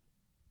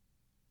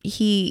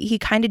he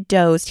kind of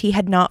dozed. He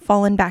had not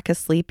fallen back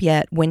asleep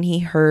yet when he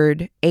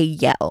heard a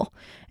yell.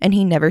 And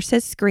he never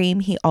says scream.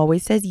 He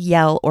always says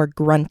yell or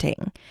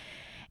grunting.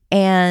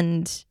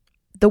 And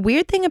the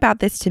weird thing about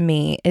this to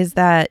me is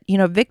that,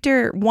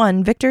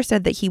 Victor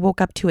said that he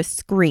woke up to a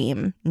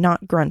scream,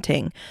 not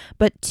grunting.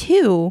 But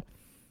 2,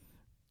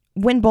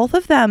 when both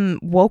of them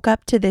woke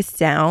up to this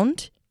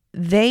sound,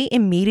 they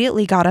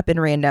immediately got up and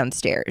ran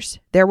downstairs.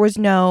 There was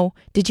no,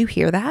 did you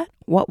hear that?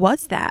 What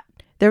was that?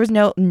 There was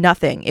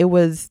nothing. It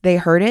was, they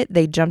heard it,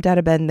 they jumped out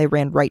of bed, and they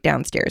ran right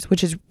downstairs,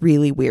 which is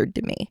really weird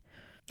to me.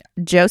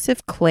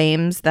 Joseph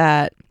claims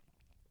that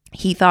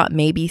he thought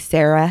maybe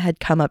Sarah had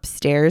come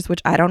upstairs,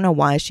 which I don't know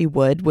why she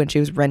would when she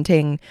was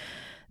renting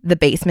the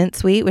basement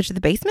suite, which the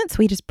basement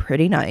suite is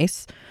pretty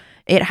nice.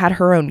 It had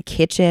her own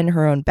kitchen,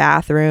 her own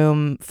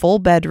bathroom, full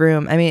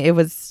bedroom. I mean, it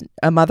was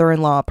a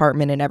mother-in-law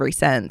apartment in every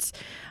sense.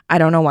 I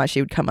don't know why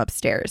she would come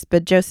upstairs.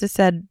 But Joseph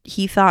said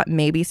he thought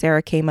maybe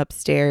Sarah came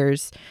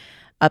upstairs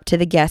up to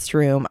the guest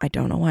room. I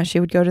don't know why she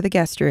would go to the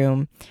guest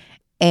room.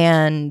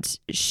 And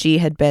she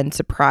had been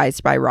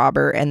surprised by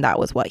Robert, and that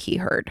was what he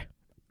heard.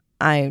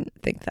 I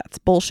think that's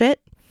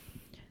bullshit.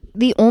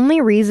 The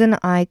only reason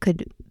I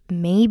could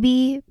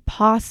maybe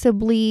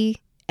possibly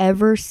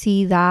ever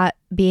see that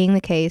being the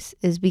case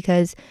is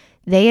because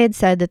they had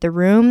said that the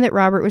room that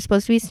Robert was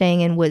supposed to be staying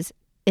in was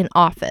an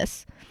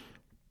office.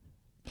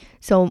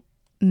 So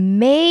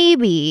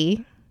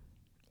maybe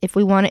if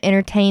we want to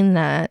entertain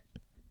that,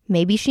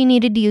 maybe she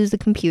needed to use the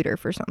computer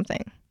for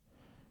something.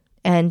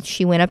 And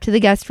she went up to the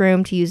guest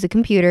room to use the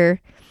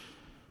computer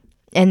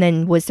and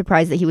then was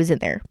surprised that he was in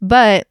there.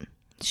 But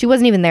she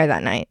wasn't even there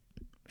that night.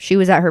 She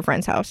was at her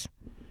friend's house.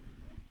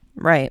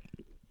 Right.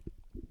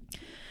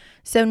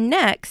 So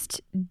next,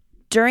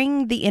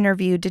 during the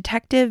interview,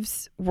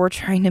 detectives were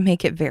trying to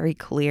make it very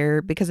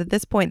clear because at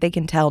this point they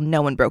can tell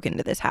no one broke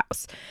into this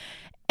house.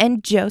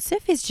 And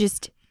Joseph is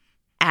just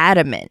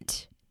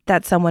adamant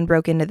that someone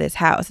broke into this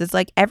house. It's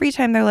like every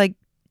time they're like,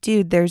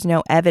 dude, there's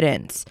no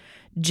evidence.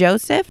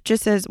 Joseph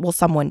just says, well,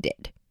 someone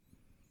did.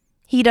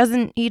 He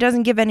doesn't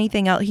give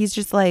anything else. He's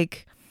just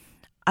like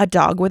a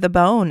dog with a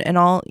bone, and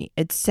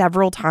it's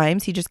several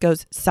times he just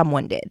goes,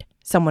 someone did.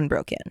 Someone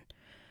broke in.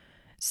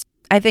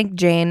 I think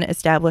Jane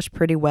established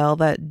pretty well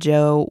that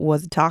Joe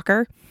was a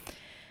talker.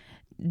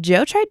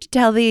 Joe tried to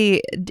tell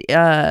the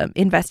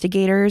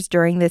investigators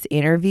during this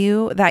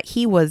interview that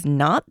he was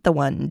not the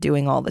one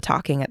doing all the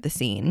talking at the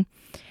scene.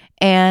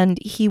 And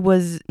he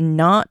was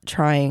not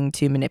trying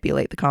to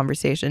manipulate the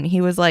conversation.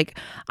 He was like,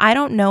 I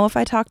don't know if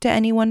I talked to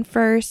anyone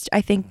first.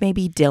 I think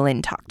maybe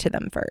Dylan talked to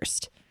them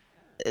first.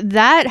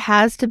 That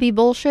has to be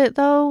bullshit,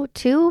 though,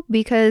 too,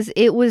 because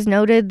it was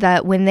noted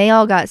that when they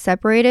all got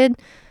separated,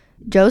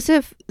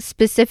 Joseph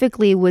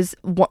specifically was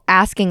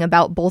asking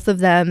about both of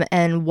them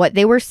and what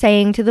they were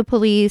saying to the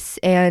police.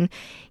 And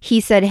he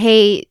said,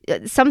 hey,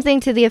 something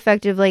to the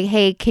effect of like,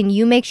 hey, can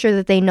you make sure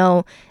that they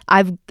know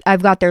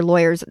I've got their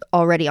lawyers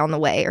already on the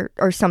way,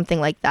 or something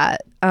like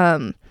that.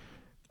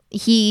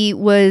 He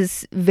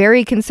was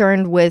very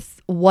concerned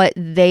with what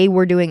they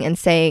were doing and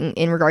saying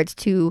in regards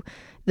to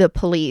the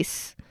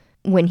police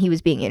when he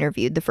was being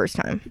interviewed the first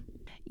time.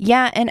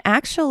 Yeah, and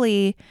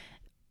actually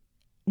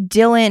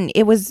Dylan,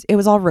 it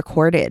was all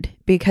recorded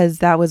because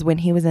that was when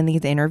he was in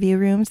these interview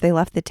rooms. They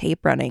left the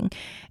tape running.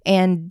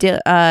 And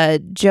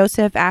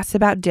Joseph asked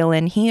about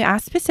Dylan. He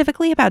asked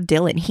specifically about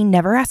Dylan. He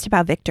never asked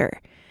about Victor.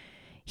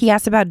 He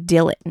asked about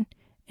Dylan.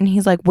 And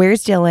he's like,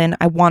 where's Dylan?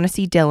 I want to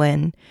see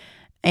Dylan.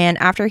 And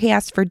after he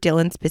asked for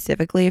Dylan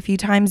specifically a few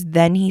times,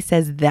 then he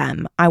says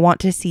them. I want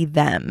to see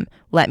them.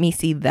 Let me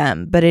see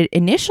them. But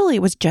initially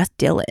it was just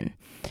Dylan.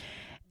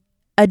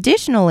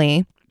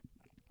 Additionally,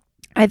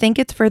 I think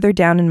it's further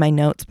down in my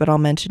notes, but I'll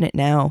mention it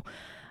now.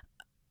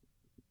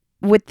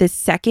 With the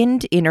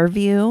second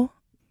interview,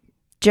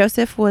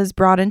 Joseph was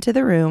brought into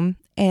the room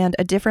and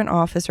a different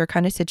officer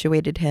kind of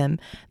situated him.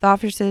 The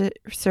officer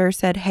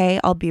said, hey,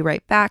 I'll be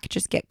right back.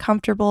 Just get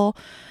comfortable.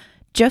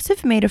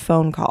 Joseph made a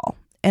phone call,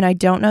 and I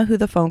don't know who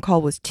the phone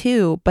call was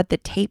to, but the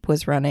tape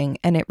was running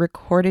and it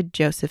recorded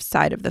Joseph's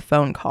side of the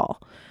phone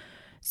call.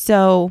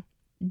 So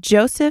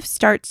Joseph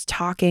starts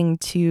talking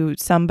to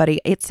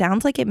somebody. It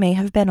sounds like it may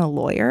have been a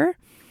lawyer.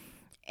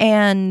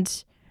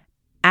 And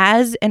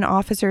as an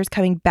officer is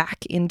coming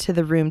back into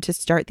the room to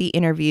start the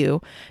interview,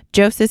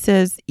 Joseph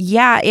says,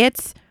 yeah,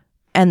 it's,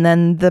 and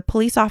then the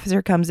police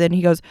officer comes in.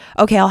 He goes,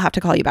 okay, I'll have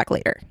to call you back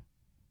later.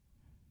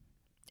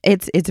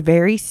 It's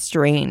very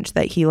strange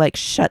that he like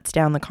shuts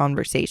down the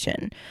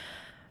conversation.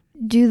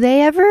 Do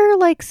they ever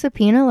like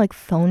subpoena like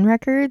phone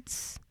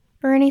records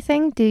or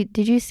anything?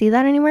 Did you see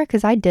that anywhere?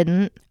 Because I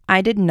didn't.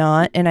 I did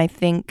not. And I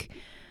think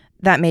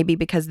that may be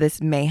because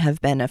this may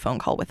have been a phone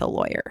call with a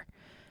lawyer.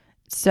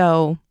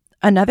 So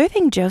another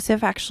thing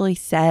Joseph actually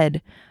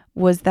said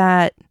was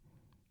that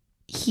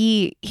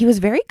he was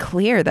very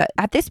clear that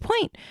at this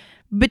point,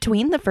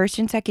 Between the first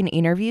and second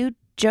interview,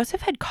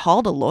 Joseph had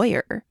called a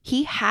lawyer.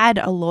 He had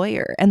a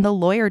lawyer, and the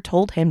lawyer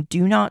told him,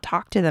 do not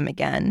talk to them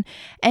again.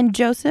 And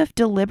Joseph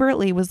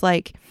deliberately was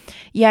like,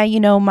 yeah,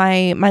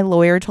 my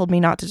lawyer told me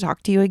not to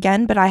talk to you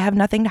again, but I have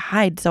nothing to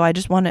hide. So I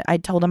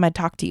told him I'd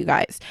talk to you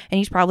guys, and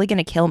he's probably going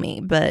to kill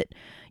me, but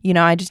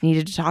I just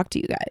needed to talk to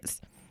you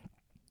guys.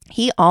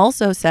 He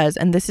also says,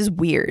 and this is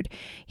weird,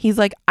 he's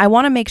like, I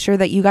want to make sure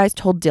that you guys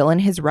told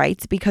Dylan his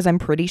rights because I'm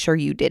pretty sure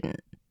you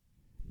didn't.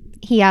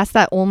 He asked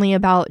that only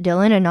about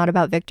Dylan and not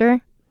about Victor?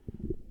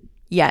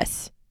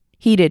 Yes.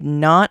 He did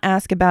not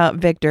ask about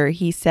Victor.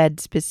 He said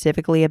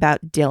specifically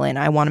about Dylan.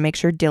 I want to make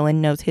sure Dylan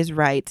knows his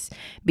rights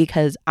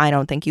because I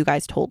don't think you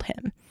guys told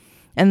him.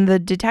 And the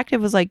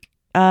detective was like,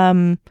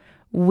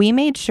 we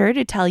made sure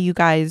to tell you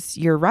guys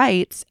your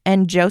rights.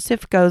 And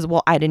Joseph goes,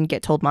 well, I didn't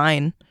get told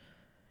mine.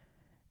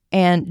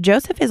 And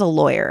Joseph is a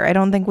lawyer. I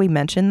don't think we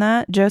mentioned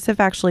that. Joseph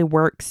actually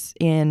works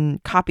in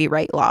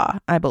copyright law,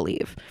 I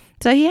believe.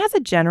 So he has a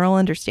general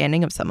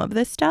understanding of some of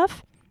this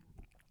stuff.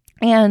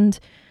 And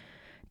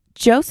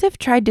Joseph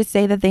tried to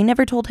say that they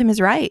never told him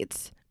his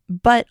rights.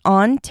 But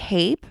on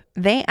tape,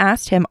 they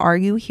asked him, are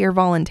you here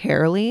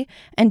voluntarily?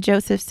 And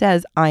Joseph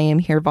says, I am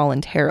here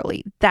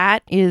voluntarily.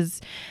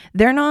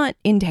 They're not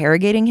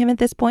interrogating him at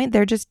this point.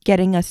 They're just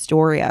getting a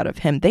story out of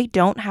him. They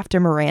don't have to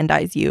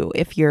Mirandize you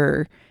if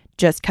you're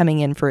just coming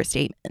in for a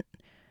statement.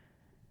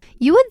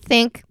 You would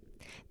think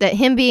that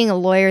him being a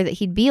lawyer, that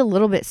he'd be a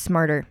little bit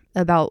smarter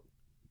about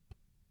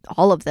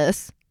all of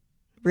this,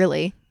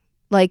 really.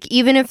 Like,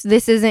 even if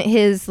this isn't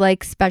his,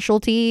 like,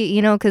 specialty,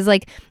 because,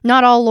 like,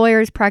 not all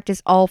lawyers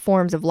practice all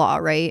forms of law,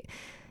 right?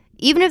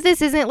 Even if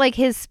this isn't, like,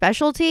 his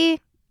specialty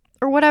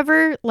or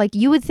whatever, like,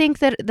 you would think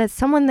that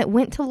someone that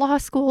went to law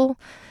school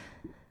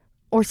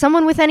or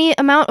someone with any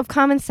amount of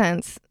common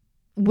sense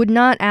would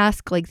not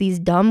ask, like, these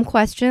dumb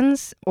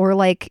questions, or,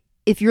 like,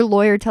 if your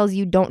lawyer tells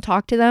you don't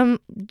talk to them,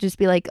 just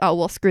be like, oh,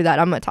 well, screw that.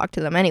 I'm going to talk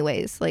to them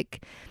anyways.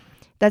 Like,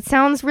 that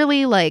sounds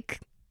really, like,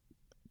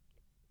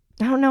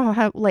 I don't know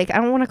how, like, I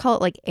don't want to call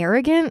it, like,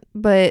 arrogant,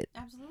 but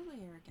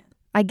absolutely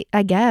arrogant.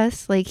 I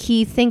guess, like,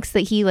 he thinks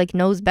that he, like,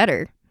 knows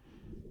better.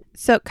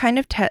 So kind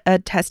of a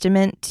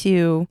testament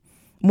to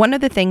one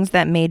of the things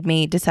that made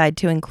me decide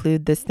to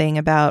include this thing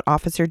about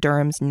Officer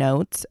Durham's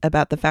notes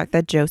about the fact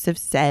that Joseph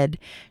said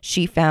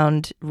she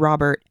found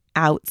Robert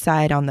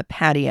outside on the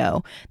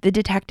patio. The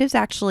detectives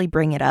actually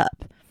bring it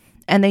up.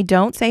 And they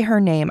don't say her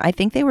name. I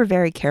think they were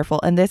very careful.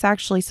 And this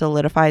actually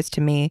solidifies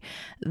to me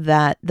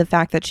that the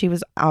fact that she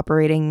was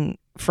operating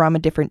from a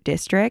different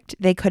district,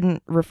 they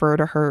couldn't refer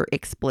to her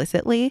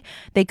explicitly.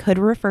 They could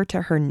refer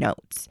to her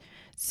notes.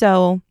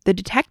 So the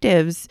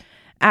detectives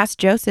asked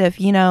Joseph,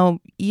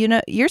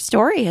 your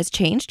story has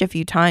changed a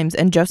few times.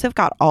 And Joseph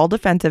got all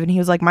defensive and he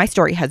was like, my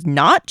story has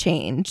not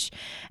changed.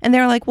 And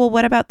they're like, well,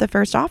 what about the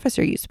first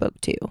officer you spoke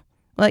to?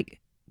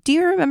 Like, do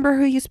you remember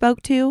who you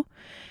spoke to?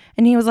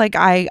 And he was like,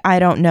 I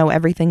don't know.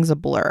 Everything's a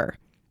blur.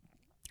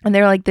 And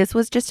they're like, this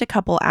was just a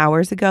couple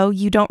hours ago.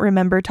 You don't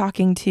remember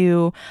talking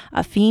to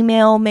a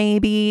female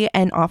maybe?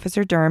 And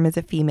Officer Durham is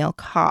a female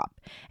cop.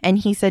 And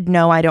he said,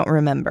 no, I don't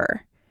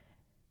remember.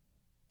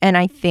 And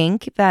I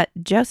think that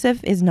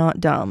Joseph is not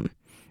dumb.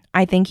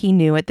 I think he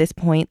knew at this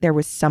point there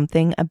was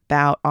something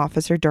about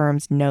Officer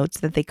Durham's notes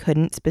that they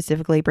couldn't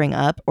specifically bring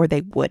up, or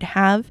they would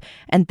have.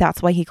 And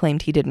that's why he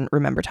claimed he didn't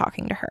remember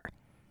talking to her.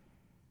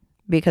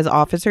 Because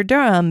Officer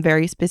Durham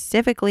very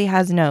specifically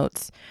has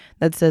notes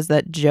that says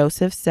that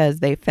Joseph says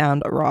they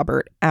found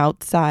Robert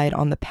outside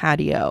on the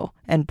patio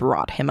and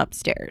brought him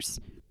upstairs.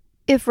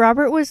 If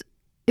Robert was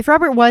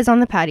on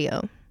the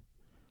patio,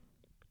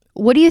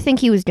 what do you think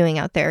he was doing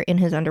out there in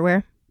his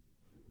underwear?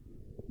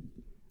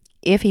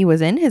 If he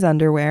was in his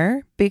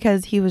underwear,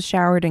 because he was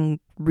showered and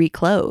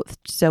reclothed,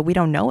 so we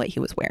don't know what he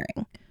was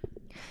wearing.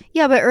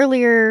 Yeah, but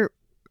earlier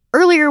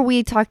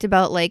we talked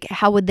about, like,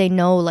 how would they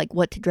know, like,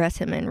 what to dress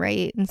him in,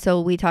 right? And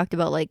so we talked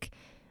about, like,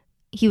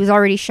 he was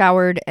already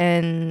showered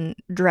and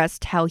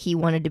dressed how he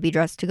wanted to be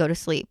dressed to go to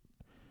sleep,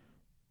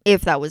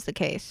 if that was the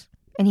case.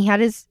 And he had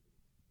his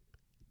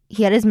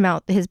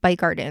bike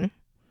guard in.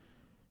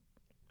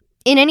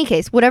 In any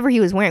case, whatever he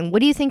was wearing, what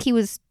do you think he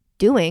was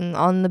doing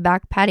on the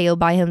back patio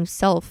by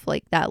himself,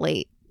 like, that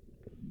late?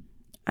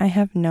 I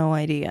have no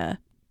idea.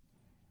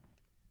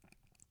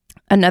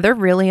 Another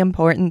really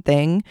important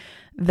thing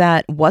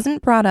that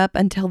wasn't brought up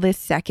until this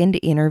second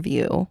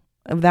interview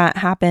that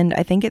happened,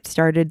 I think it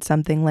started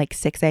something like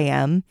 6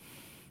 a.m.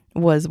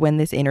 was when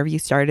this interview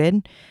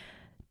started.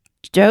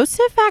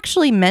 Joseph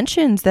actually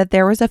mentions that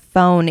there was a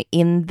phone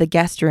in the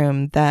guest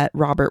room that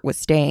Robert was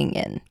staying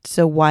in.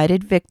 So why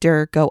did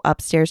Victor go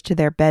upstairs to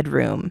their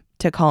bedroom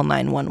to call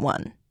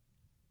 911?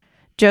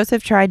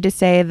 Joseph tried to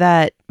say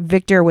that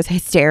Victor was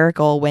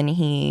hysterical when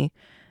he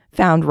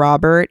found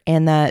Robert,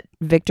 and that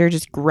Victor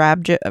just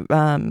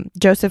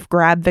Joseph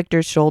grabbed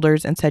Victor's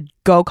shoulders and said,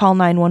 go call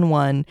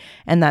 911,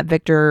 and that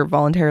Victor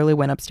voluntarily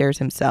went upstairs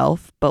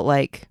himself. But,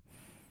 like,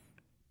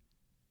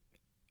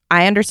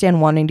 I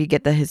understand wanting to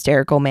get the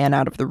hysterical man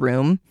out of the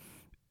room,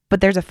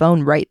 but there's a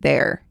phone right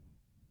there.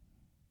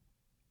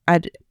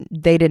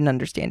 They didn't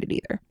understand it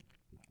either.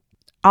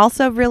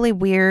 Also really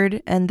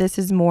weird, and this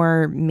is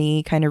more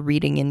me kind of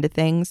reading into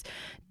things.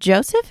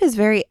 Joseph is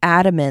very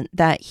adamant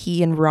that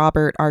he and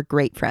Robert are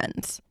great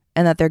friends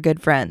and that they're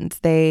good friends.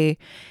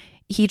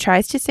 He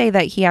tries to say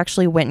that he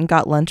actually went and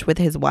got lunch with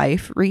his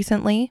wife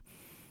recently,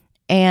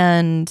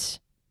 and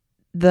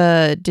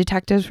the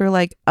detectives were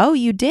like, "Oh,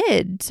 you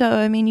did? So,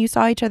 I mean, you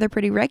saw each other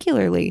pretty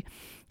regularly."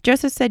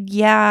 Joseph said,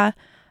 "Yeah,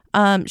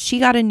 she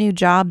got a new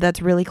job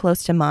that's really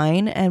close to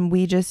mine, and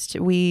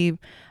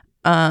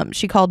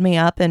she called me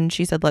up and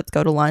she said, let's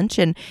go to lunch.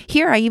 And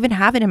here, I even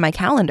have it in my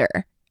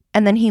calendar."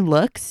 And then he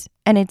looks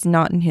and it's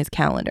not in his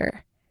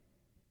calendar.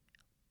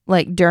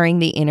 Like during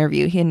the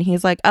interview, and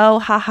he's like, "Oh,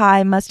 haha,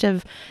 I must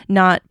have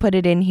not put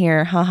it in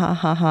here. Ha ha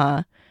ha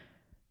ha."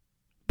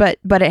 But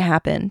it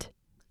happened.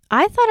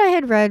 I thought I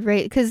had read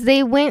right because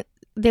they went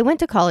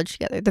to college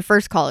together, the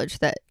first college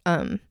that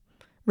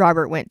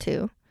Robert went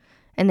to,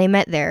 and they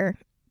met there.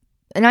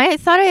 And I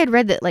thought I had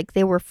read that like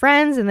they were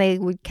friends and they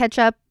would catch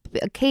up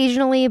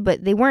occasionally,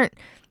 but they weren't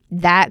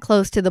that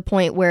close to the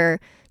point where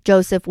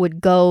Joseph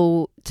would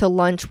go to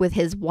lunch with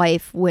his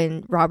wife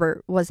when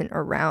Robert wasn't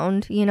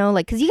around, you know,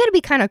 like, because you got to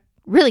be kind of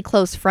really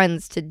close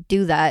friends to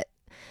do that.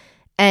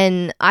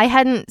 And I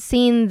hadn't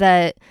seen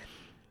that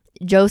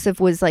Joseph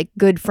was like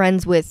good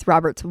friends with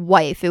Robert's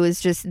wife. It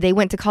was just they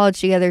went to college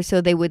together, so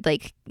they would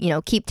like, you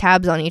know, keep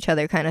tabs on each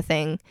other kind of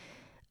thing.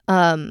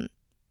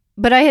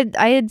 But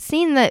I had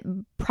seen that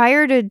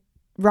prior to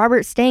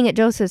Robert staying at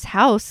Joseph's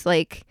house,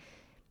 like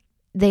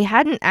they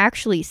hadn't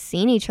actually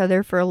seen each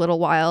other for a little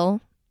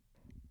while.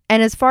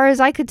 And as far as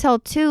I could tell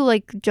too,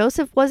 like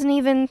Joseph wasn't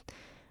even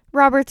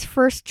Robert's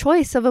first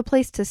choice of a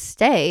place to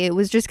stay. It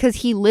was just because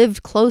he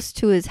lived close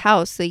to his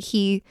house. Like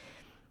he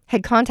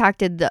had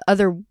contacted the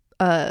other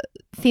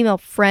female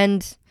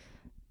friend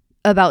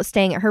about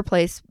staying at her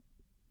place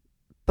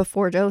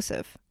before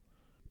Joseph.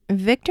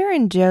 Victor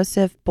and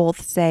Joseph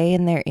both say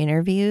in their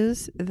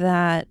interviews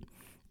that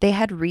they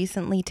had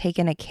recently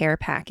taken a care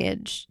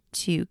package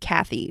to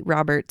Kathy,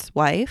 Robert's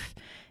wife,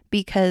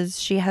 because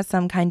she has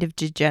some kind of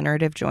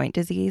degenerative joint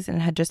disease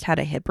and had just had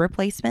a hip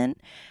replacement.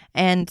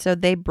 And so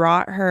they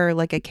brought her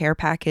like a care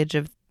package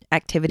of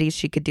activities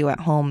she could do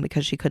at home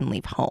because she couldn't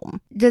leave home.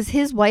 Does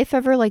his wife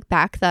ever like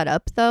back that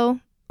up though?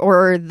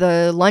 Or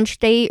the lunch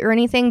date or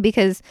anything?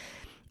 Because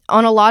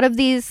on a lot of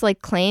these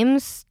like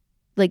claims,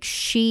 like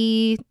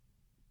she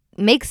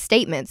makes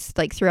statements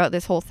like throughout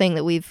this whole thing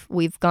that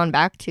we've gone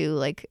back to,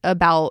 like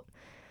about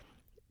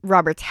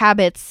Robert's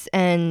habits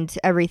and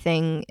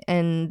everything.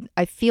 And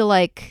I feel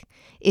like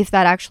if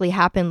that actually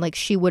happened, like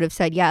she would have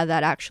said, yeah,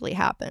 that actually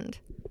happened.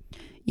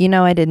 You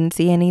know, I didn't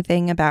see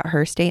anything about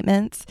her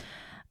statements.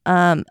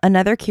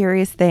 Another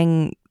curious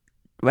thing,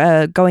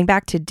 going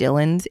back to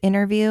Dylan's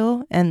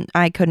interview, and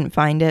I couldn't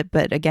find it,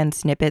 but again,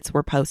 snippets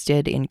were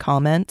posted in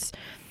comments.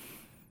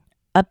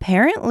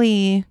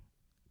 Apparently,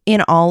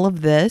 in all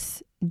of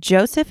this,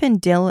 Joseph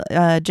and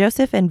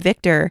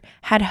Victor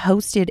had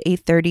hosted a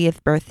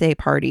 30th birthday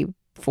party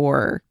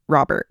for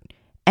Robert,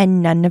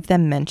 and none of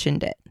them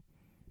mentioned it.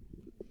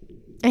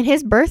 And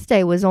his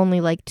birthday was only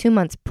like 2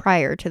 months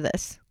prior to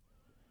this.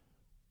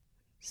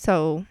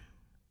 So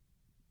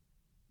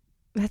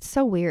that's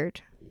so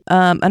weird.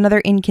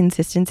 Another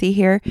inconsistency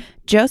here.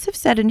 Joseph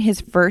said in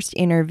his first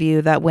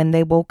interview that when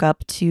they woke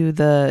up to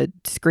the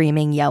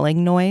screaming,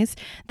 yelling noise,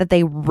 that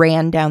they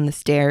ran down the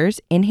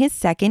stairs. In his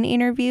second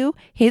interview,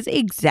 his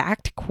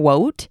exact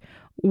quote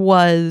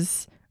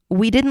was,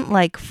 "We didn't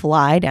like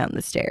fly down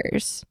the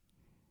stairs,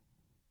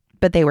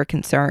 but they were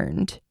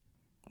concerned,"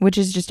 which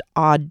is just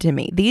odd to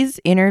me. These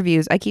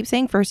interviews, I keep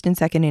saying first and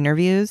second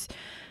interviews,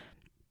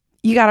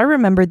 you got to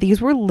remember these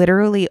were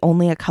literally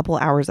only a couple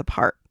hours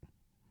apart.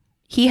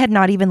 He had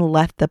not even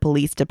left the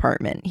police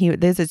department.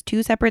 This is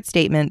two separate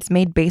statements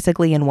made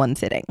basically in one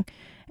sitting,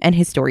 and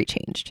his story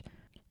changed.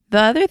 The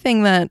other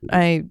thing that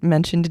I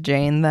mentioned to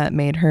Jane that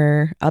made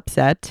her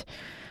upset,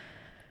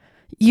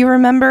 you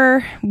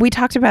remember we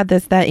talked about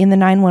this, that in the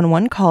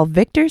 911 call,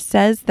 Victor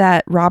says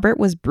that Robert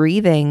was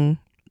breathing,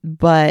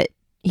 but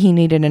he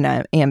needed an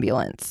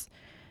ambulance.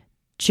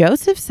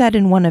 Joseph said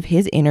in one of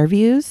his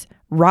interviews,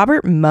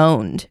 Robert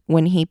moaned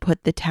when he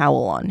put the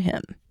towel on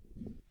him.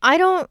 I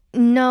don't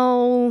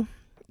know.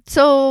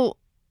 So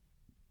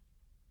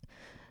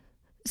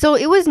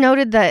it was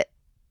noted that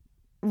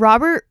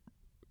Robert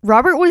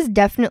was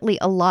definitely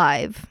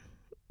alive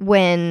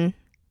when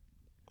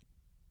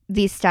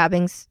these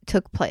stabbings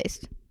took place,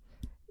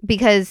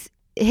 because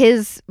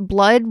his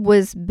blood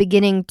was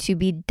beginning to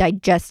be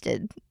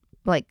digested.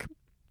 Like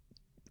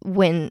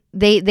when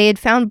they had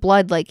found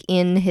blood like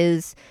in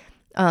his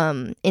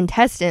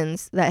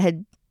intestines that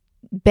had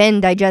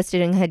been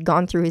digested and had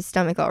gone through his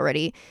stomach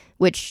already,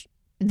 which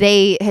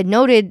they had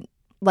noted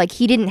like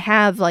he didn't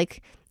have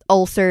like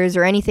ulcers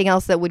or anything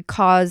else that would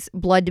cause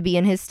blood to be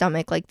in his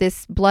stomach. Like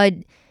this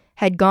blood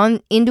had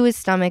gone into his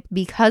stomach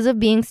because of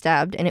being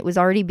stabbed, and it was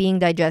already being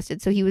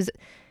digested. So he was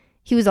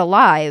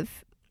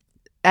alive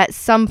at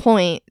some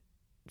point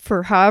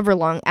for however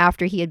long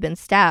after he had been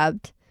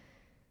stabbed.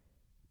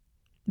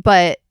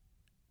 But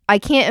I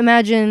can't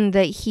imagine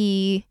that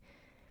he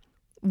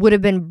would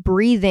have been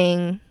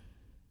breathing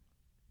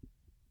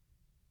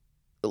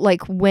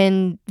like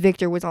when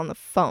Victor was on the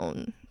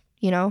phone,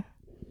 you know?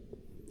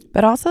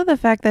 But also the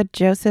fact that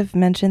Joseph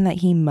mentioned that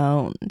he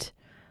moaned.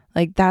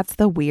 Like, that's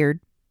weird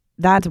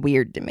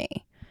to me.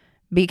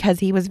 Because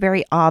he was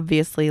very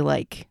obviously,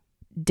 like,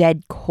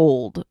 dead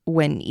cold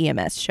when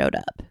EMS showed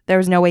up. There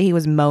was no way he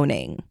was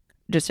moaning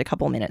just a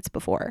couple minutes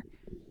before.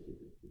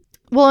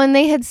 Well, and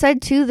they had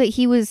said, too, that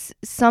he was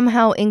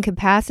somehow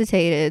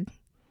incapacitated.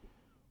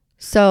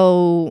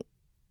 So,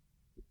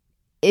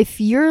 if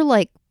you're,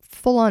 like,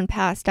 full-on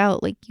passed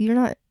out, like, you're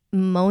not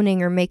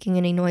moaning or making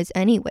any noise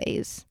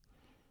anyways.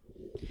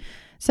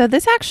 So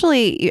this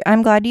actually,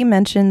 I'm glad you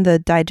mentioned the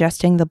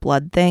digesting the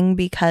blood thing,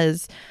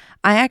 because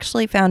I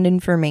actually found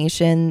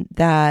information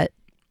that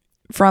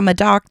from a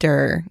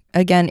doctor,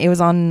 again, it was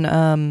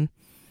on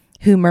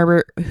Who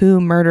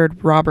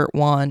Murdered Robert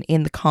Wone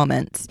in the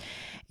comments.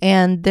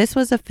 And this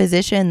was a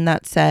physician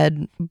that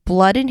said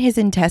blood in his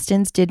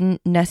intestines didn't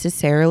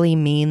necessarily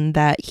mean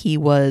that he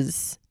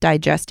was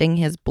digesting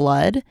his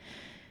blood.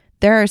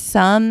 There are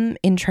some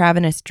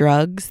intravenous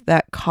drugs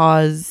that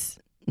cause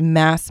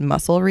mass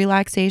muscle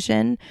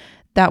relaxation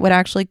that would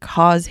actually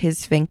cause his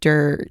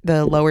sphincter,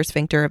 the lower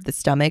sphincter of the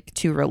stomach,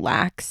 to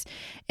relax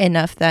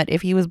enough that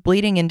if he was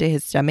bleeding into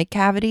his stomach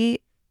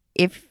cavity,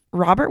 if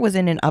Robert was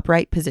in an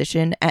upright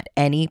position at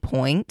any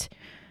point,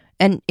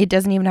 and it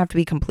doesn't even have to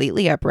be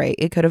completely upright,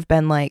 it could have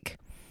been like,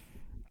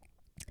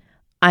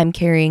 I'm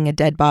carrying a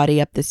dead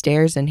body up the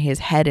stairs and his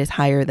head is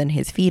higher than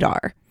his feet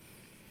are.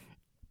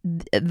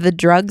 The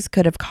drugs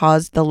could have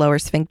caused the lower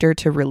sphincter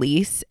to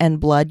release and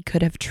blood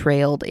could have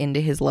trailed into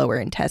his lower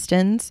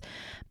intestines.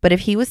 But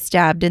if he was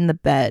stabbed in the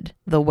bed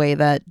the way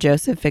that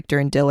Joseph, Victor,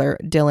 and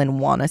Dylan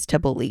want us to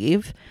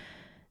believe,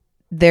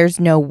 there's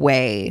no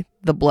way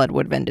the blood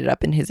would have ended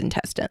up in his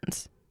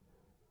intestines.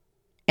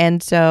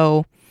 And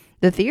so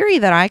the theory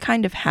that I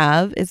kind of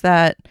have is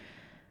that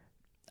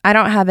I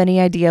don't have any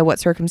idea what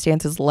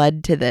circumstances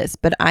led to this,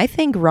 but I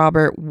think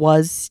Robert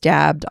was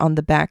stabbed on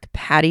the back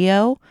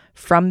patio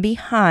from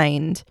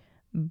behind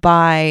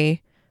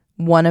by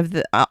one of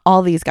the,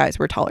 all these guys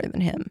were taller than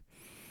him.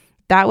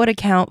 That would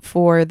account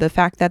for the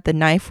fact that the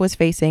knife was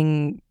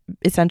facing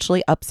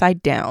essentially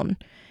upside down.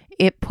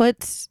 It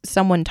puts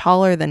someone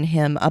taller than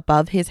him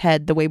above his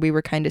head, the way we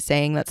were kind of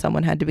saying that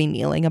someone had to be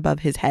kneeling above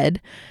his head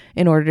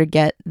in order to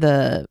get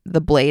the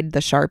blade,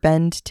 the sharp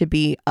end, to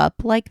be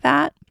up like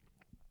that.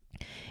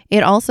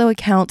 It also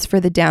accounts for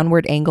the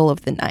downward angle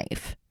of the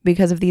knife,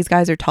 because if these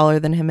guys are taller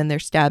than him and they're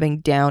stabbing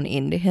down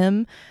into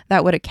him,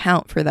 that would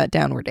account for that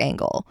downward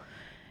angle.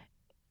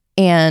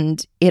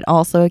 And it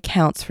also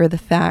accounts for the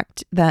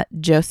fact that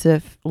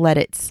Joseph let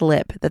it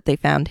slip that they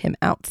found him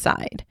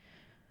outside.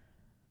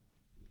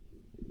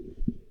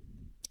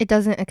 It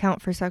doesn't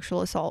account for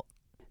sexual assault.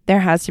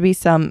 There has to be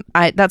some,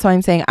 that's why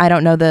I'm saying I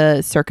don't know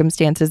the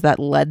circumstances that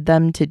led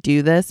them to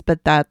do this,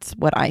 but that's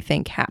what I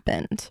think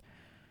happened.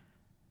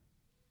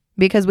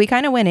 Because we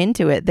kind of went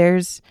into it.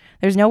 There's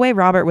no way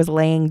Robert was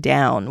laying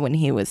down when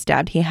he was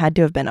stabbed. He had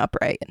to have been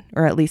upright,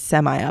 or at least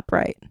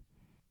semi-upright.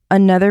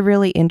 Another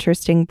really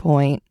interesting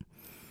point.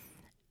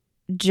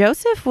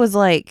 Joseph was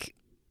like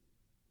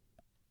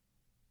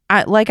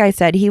I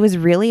said, he was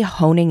really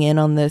honing in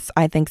on this,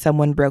 I think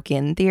someone broke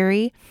in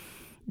theory.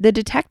 The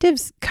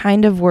detectives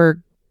kind of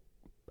were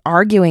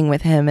arguing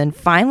with him, and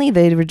finally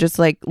they were just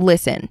like,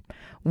 listen,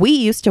 we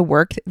used to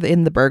work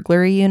in the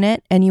burglary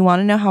unit, and you want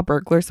to know how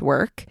burglars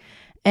work?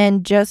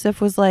 And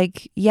Joseph was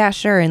like, yeah,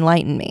 sure,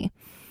 enlighten me.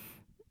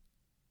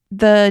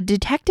 The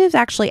detectives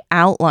actually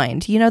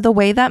outlined, the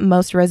way that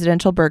most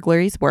residential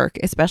burglaries work,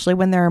 especially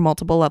when there are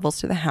multiple levels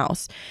to the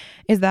house,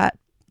 is that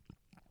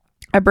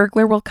a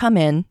burglar will come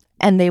in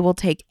and they will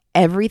take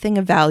everything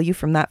of value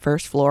from that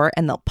first floor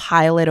and they'll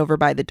pile it over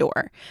by the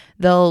door.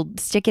 They'll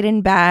stick it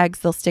in bags.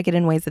 They'll stick it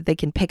in ways that they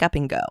can pick up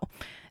and go.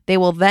 They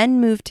will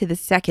then move to the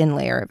second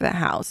layer of the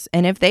house.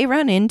 And if they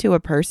run into a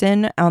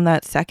person on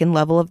that second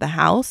level of the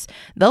house,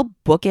 they'll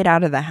book it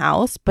out of the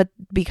house. But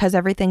because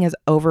everything is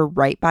over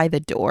right by the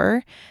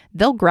door,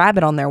 they'll grab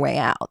it on their way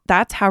out.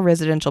 That's how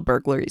residential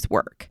burglaries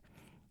work.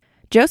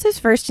 Joseph's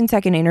first and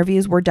second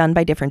interviews were done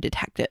by different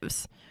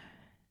detectives.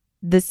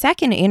 The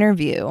second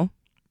interview,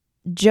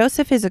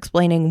 Joseph is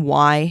explaining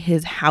why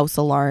his house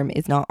alarm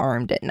is not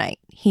armed at night.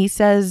 He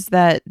says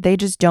that they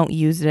just don't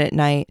use it at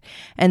night.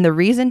 And the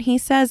reason he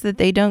says that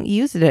they don't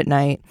use it at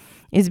night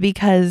is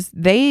because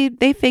they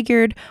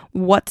figured,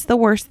 what's the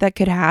worst that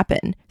could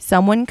happen?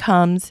 Someone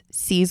comes,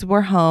 sees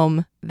we're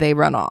home, they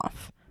run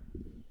off.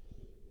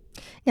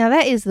 Now,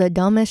 that is the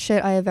dumbest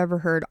shit I have ever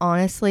heard,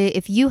 honestly.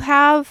 If you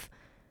have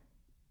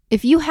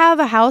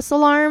a house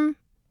alarm,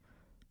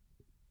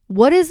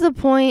 what is the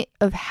point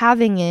of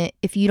having it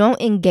if you don't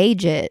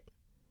engage it?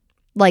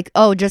 Like,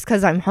 oh, just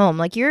because I'm home.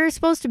 Like, you're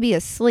supposed to be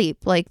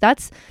asleep. Like,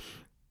 that's,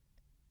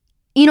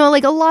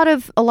 like a lot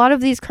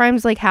of these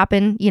crimes like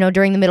happen,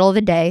 during the middle of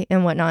the day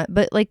and whatnot.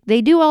 But like,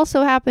 they do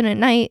also happen at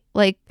night.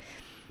 Like,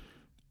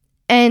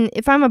 and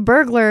if I'm a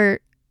burglar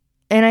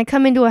and I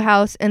come into a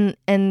house and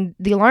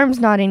the alarm's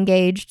not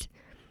engaged,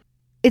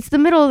 it's the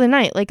middle of the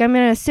night. Like, I'm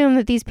going to assume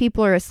that these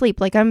people are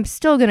asleep. Like, I'm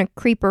still going to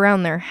creep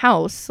around their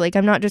house. Like,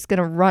 I'm not just going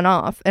to run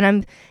off. And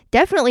I'm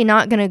definitely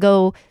not going to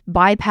go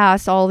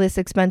bypass all this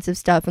expensive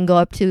stuff and go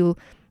up to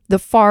the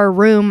far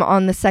room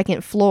on the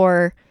second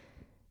floor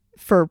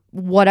for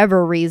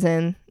whatever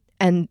reason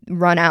and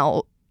run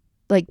out.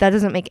 Like, that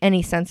doesn't make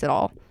any sense at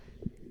all.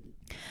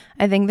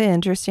 I think the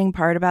interesting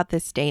part about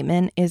this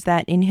statement is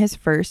that in his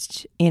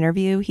first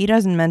interview, he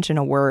doesn't mention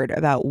a word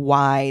about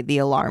why the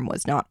alarm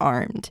was not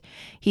armed.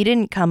 He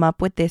didn't come up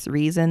with this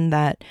reason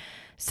that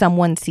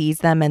someone sees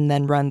them and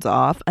then runs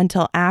off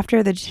until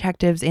after the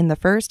detectives in the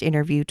first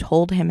interview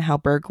told him how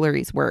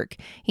burglaries work.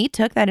 He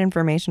took that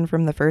information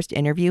from the first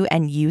interview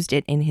and used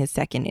it in his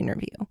second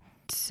interview.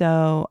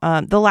 So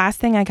the last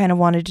thing I kind of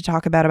wanted to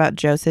talk about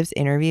Joseph's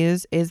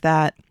interviews is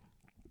that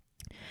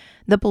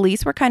the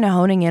police were kind of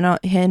honing in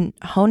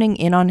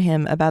on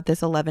him about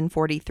this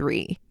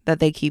 11:43 that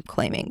they keep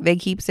claiming. They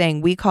keep saying,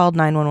 we called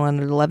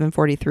 911 at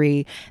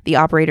 11:43. The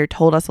operator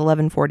told us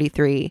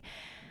 11:43.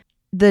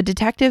 The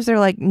detectives are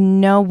like,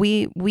 no,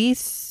 we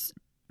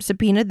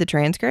subpoenaed the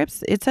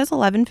transcripts. It says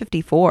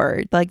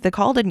 11:54. Like, the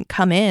call didn't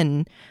come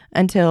in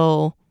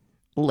until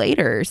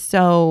later.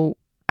 So,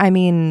 I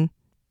mean,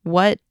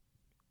 where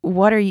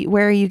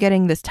are you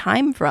getting this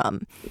time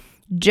from?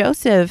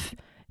 Joseph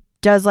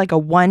does like a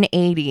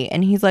 180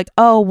 and he's like,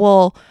 oh,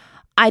 well,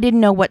 I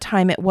didn't know what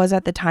time it was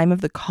at the time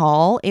of the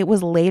call. It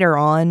was later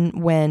on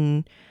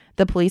when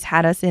the police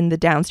had us in the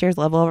downstairs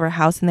level of our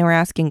house and they were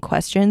asking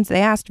questions.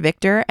 They asked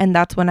Victor, and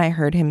that's when I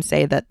heard him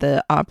say that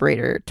the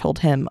operator told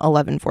him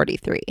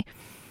 11:43,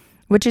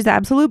 which is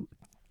absolute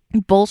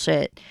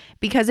bullshit.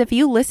 Because if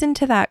you listen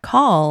to that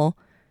call,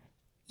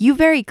 you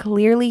very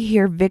clearly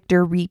hear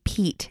Victor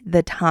repeat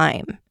the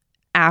time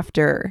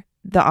after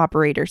the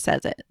operator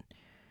says it.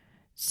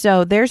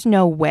 So there's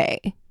no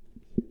way.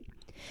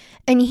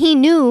 And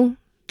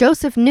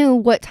Joseph knew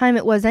what time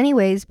it was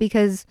anyways,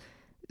 because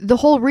the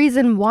whole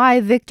reason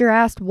why Victor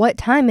asked what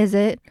time is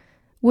it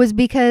was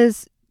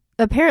because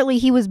apparently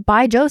he was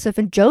by Joseph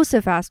and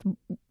Joseph asked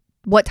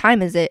what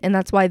time is it, and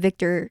that's why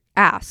Victor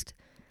asked.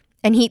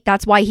 And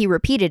that's why he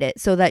repeated it,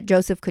 so that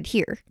Joseph could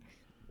hear.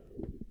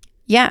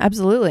 Yeah,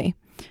 absolutely.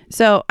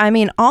 So, I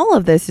mean, all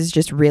of this is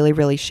just really,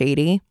 really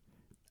shady.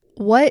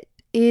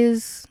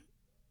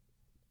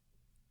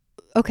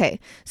 Okay,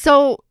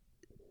 so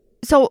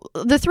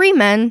the three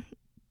men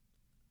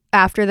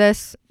after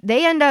this,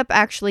 they end up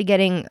actually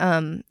getting,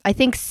 I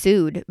think,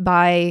 sued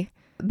by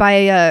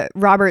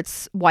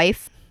Robert's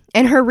wife,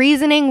 and her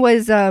reasoning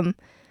was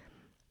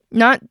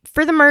not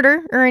for the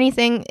murder or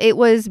anything. It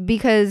was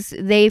because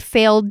they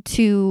failed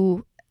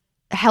to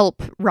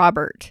help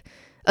Robert,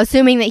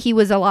 assuming that he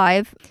was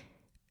alive.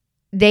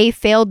 They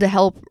failed to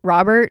help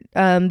Robert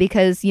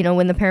because,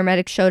 when the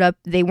paramedics showed up,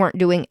 they weren't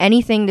doing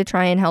anything to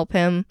try and help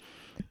him.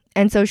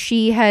 And so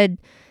she had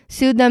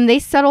sued them. They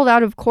settled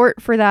out of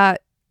court for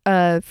that,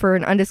 for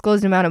an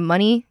undisclosed amount of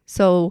money.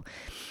 So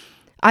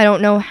I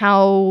don't know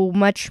how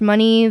much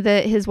money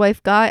that his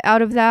wife got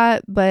out of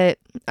that, but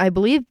I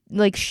believe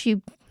they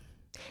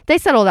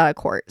settled out of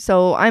court.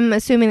 So I'm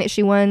assuming that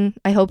she won.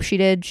 I hope she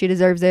did. She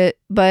deserves it.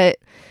 But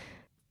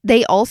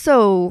they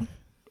also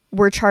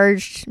were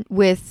charged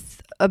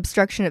with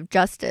obstruction of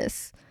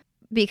justice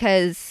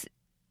because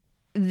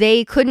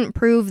they couldn't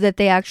prove that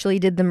they actually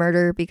did the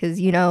murder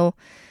because,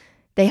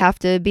 they have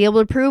to be able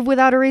to prove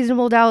without a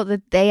reasonable doubt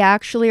that they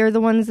actually are the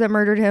ones that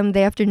murdered him.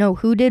 They have to know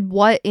who did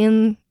what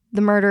in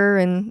the murder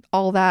and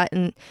all that.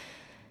 And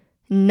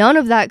none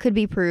of that could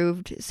be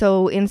proved.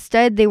 So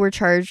instead, they were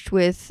charged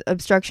with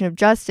obstruction of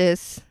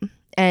justice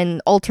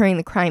and altering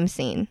the crime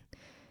scene.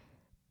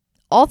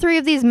 All three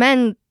of these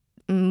men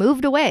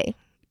moved away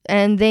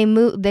and they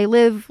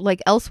live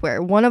like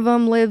elsewhere. One of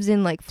them lives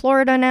in like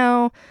Florida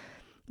now.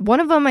 One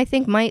of them I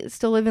think might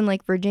still live in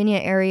like Virginia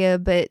area,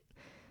 but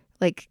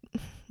like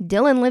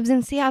Dylan lives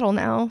in Seattle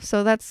now,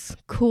 so that's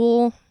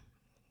cool.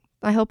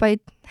 I hope I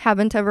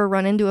haven't ever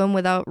run into him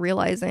without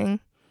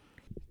realizing.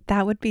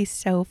 That would be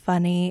so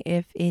funny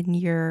if in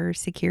your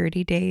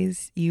security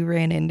days you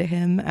ran into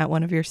him at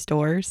one of your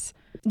stores.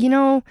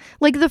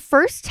 Like the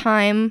first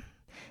time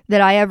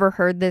that I ever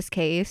heard this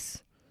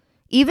case,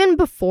 even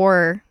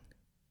before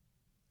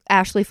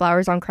Ashley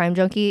Flowers on Crime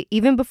Junkie,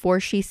 even before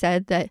she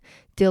said that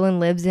Dylan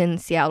lives in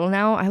Seattle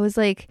now, I was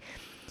like,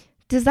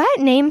 does that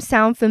name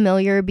sound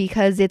familiar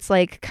because it's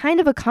like kind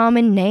of a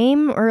common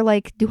name, or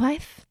like,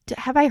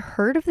 have I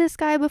heard of this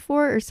guy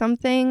before or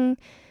something?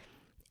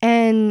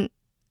 And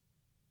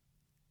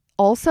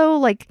also,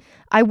 like,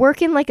 I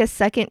work in like a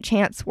second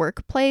chance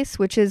workplace,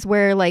 which is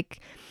where like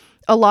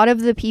a lot of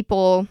the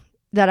people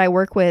that I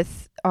work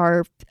with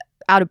are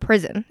out of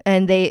prison,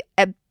 and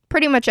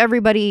pretty much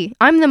everybody,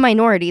 I'm the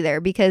minority there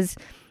because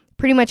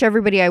pretty much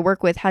everybody I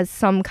work with has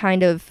some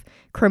kind of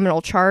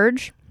criminal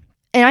charge.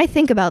 And I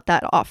think about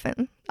that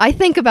often. I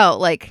think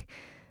about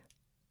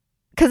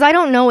because I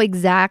don't know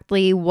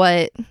exactly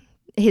what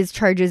his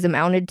charges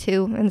amounted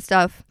to and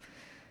stuff.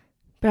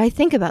 But I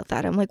think about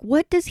that. I'm like,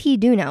 what does he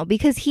do now?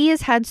 Because he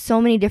has had so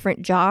many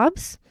different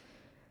jobs.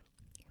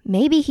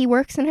 maybe he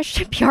works in a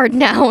shipyard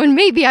now, and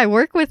maybe I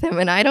work with him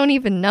and I don't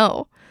even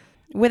know.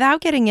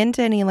 Without getting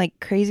into any like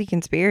crazy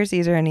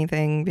conspiracies or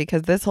anything,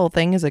 because this whole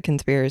thing is a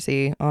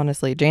conspiracy,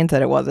 honestly. Jane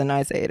said it wasn't,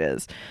 I say it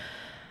is.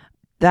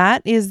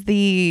 That is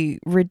the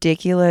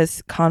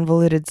ridiculous,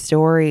 convoluted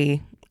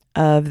story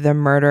of the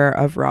murder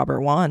of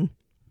Robert Wone.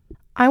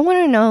 I want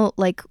to know,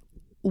 like,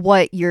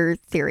 what your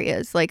theory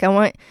is. Like, I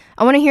want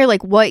to hear,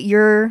 like, what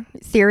your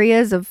theory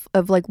is of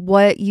like,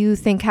 what you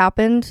think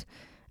happened,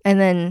 and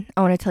then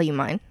I want to tell you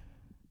mine.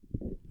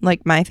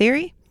 Like, my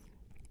theory?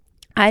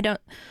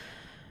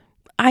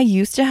 I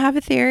used to have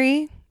a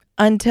theory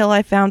until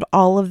I found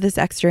all of this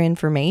extra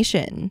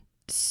information.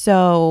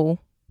 So,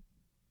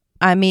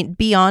 I mean,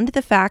 beyond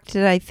the fact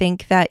that I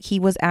think that he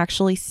was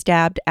actually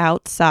stabbed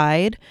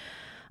outside,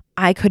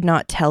 I could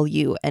not tell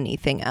you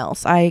anything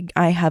else. I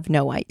have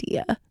no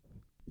idea.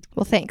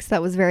 Well, thanks.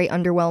 That was very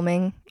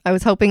underwhelming. I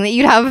was hoping that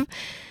you'd have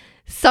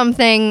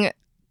something.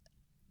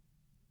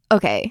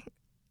 Okay.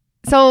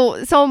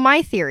 So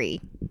my theory,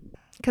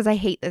 because I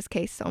hate this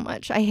case so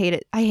much. I hate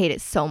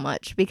it so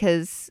much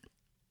because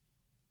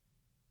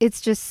it's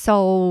just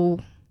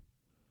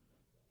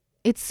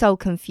it's so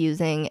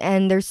confusing,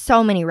 and there's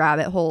so many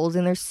rabbit holes,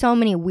 and there's so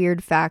many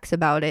weird facts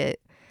about it.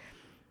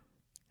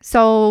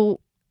 So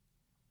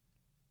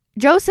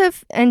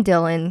Joseph and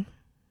Dylan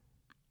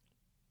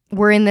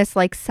were in this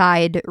like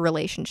side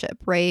relationship,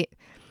 right?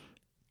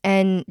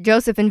 And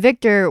Joseph and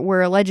Victor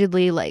were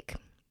allegedly like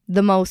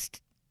the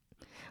most,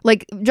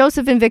 like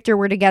Joseph and Victor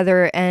were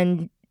together,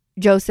 and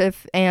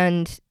Joseph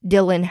and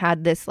Dylan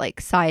had this like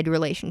side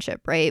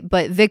relationship, right?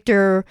 But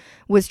Victor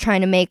was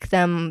trying to make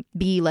them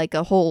be like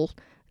a whole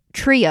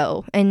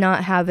trio and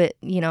not have it,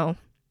 you know,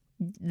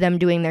 them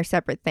doing their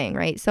separate thing,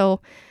 right?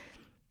 So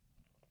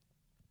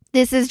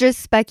this is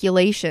just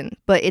speculation,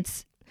 but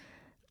it's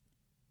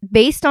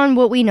based on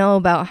what we know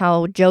about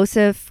how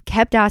Joseph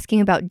kept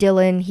asking about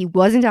Dylan. He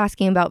wasn't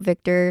asking about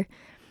Victor.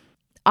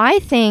 I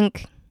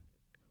think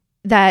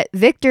that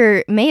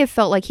Victor may have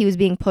felt like he was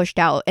being pushed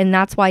out, and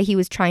that's why he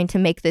was trying to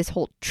make this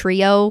whole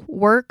trio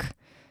work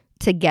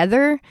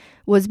together,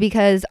 was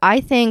because I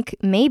think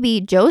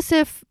maybe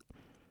Joseph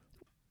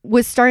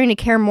was starting to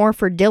care more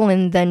for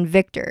Dylan than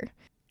Victor.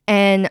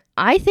 And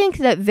I think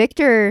that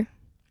Victor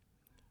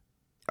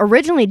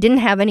originally didn't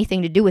have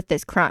anything to do with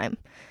this crime.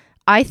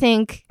 I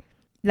think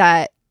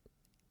that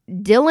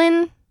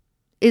Dylan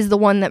is the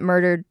one that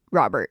murdered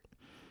Robert.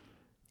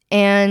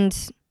 And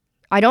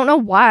I don't know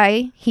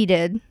why he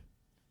did,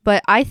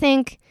 but I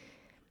think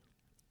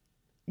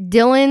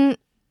Dylan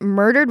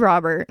murdered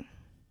Robert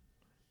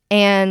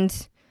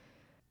and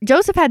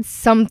Joseph had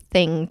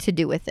something to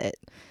do with it.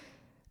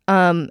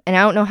 And I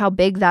don't know how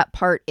big that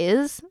part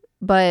is,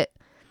 but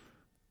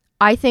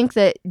I think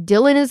that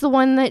Dylan is the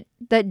one that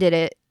did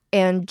it,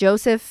 and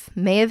Joseph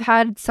may have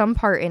had some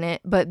part in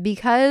it, but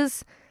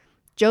because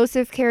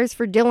Joseph cares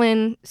for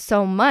Dylan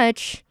so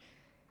much,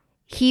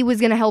 he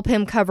was going to help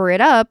him cover it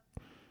up.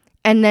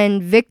 And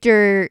then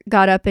Victor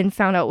got up and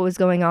found out what was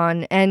going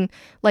on. And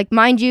like,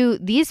 mind you,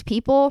 these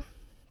people,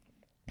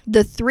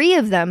 the three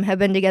of them have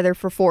been together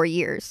for 4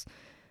 years.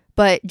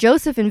 But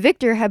Joseph and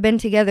Victor have been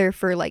together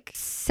for like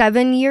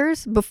 7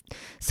 years.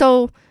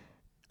 So,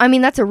 I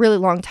mean, that's a really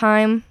long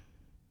time.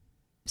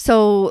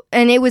 So,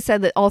 and it was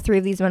said that all three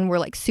of these men were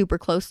like super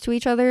close to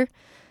each other.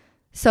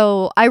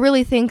 So I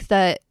really think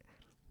that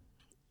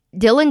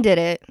Dylan did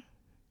it,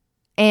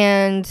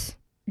 and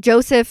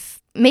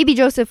maybe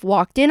Joseph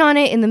walked in on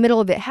it in the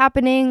middle of it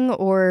happening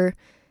or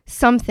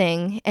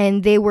something,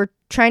 and they were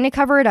trying to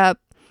cover it up,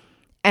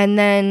 and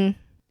then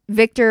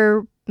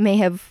Victor may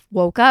have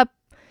woke up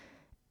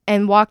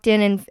and walked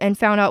in and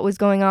found out what was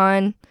going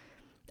on.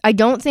 I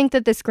don't think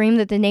that the scream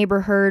that the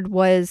neighbor heard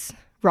was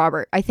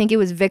Robert. I think it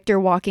was Victor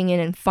walking in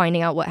and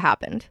finding out what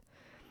happened.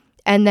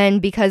 And then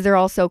because they're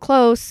all so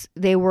close,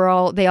 they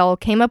all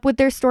came up with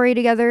their story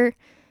together,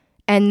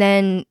 and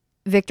then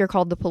Victor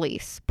called the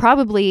police.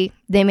 Probably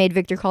they made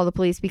Victor call the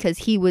police because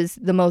he was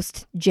the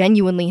most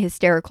genuinely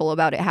hysterical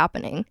about it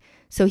happening.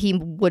 So he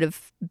would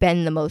have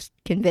been the most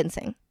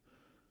convincing.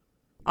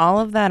 All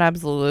of that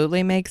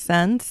absolutely makes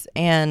sense,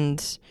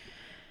 and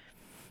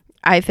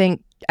I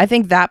think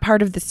that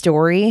part of the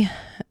story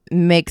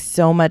makes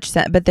so much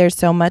sense, but there's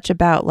so much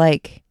about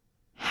like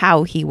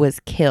how he was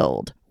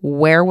killed.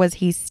 Where was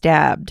he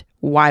stabbed?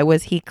 Why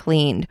was he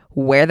cleaned?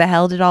 Where the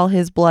hell did all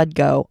his blood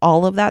go?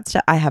 All of that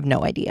stuff, I have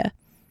no idea.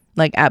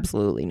 Like,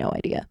 absolutely no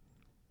idea.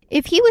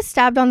 If he was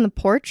stabbed on the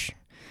porch,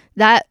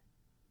 that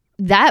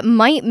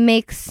might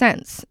make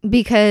sense,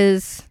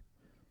 because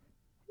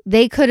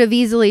they could have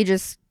easily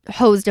just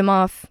hosed him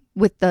off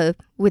with the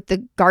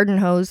garden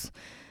hose,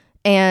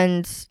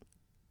 and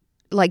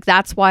like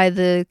that's why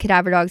the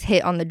cadaver dogs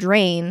hit on the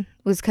drain,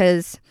 was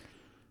because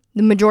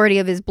the majority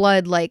of his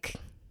blood like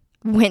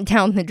went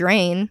down the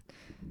drain.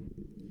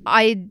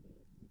 I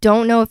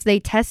don't know if they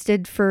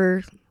tested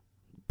for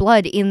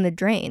blood in the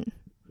drain.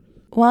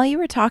 While you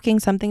were talking,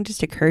 something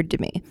just occurred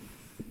to me.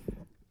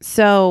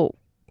 So,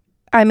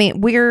 I mean,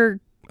 we're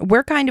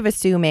we're kind of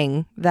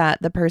assuming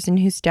that the person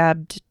who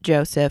stabbed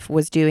Joseph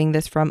was doing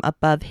this from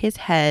above his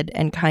head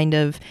and kind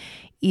of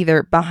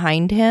either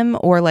behind him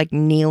or like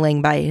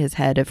kneeling by his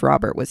head if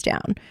Robert was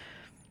down.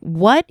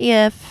 What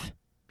if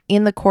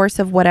in the course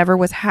of whatever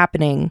was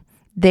happening,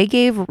 they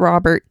gave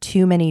Robert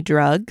too many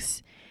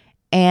drugs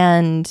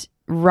and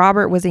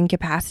Robert was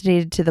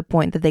incapacitated to the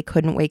point that they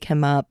couldn't wake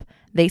him up?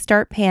 They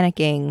start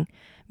panicking.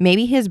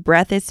 Maybe his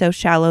breath is so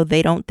shallow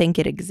they don't think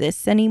it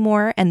exists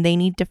anymore and they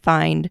need to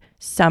find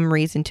some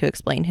reason to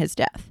explain his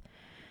death.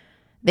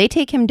 They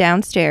take him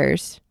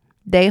downstairs.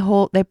 They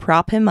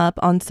prop him up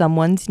on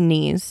someone's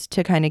knees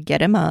to kind of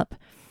get him up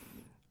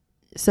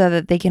so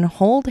that they can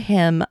hold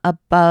him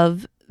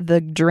above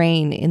the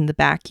drain in the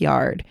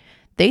backyard.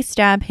 They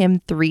stab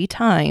him 3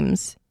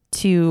 times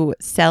to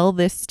sell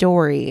this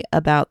story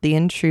about the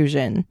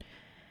intrusion.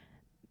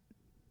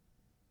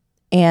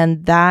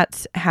 And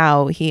that's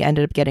how he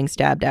ended up getting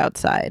stabbed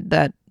outside.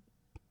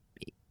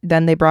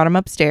 Then they brought him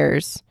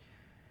upstairs,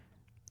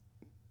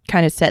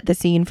 kind of set the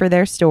scene for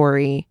their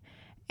story.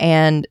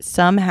 And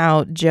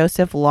somehow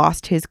Joseph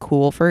lost his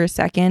cool for a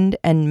second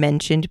and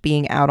mentioned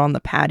being out on the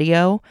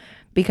patio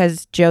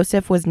because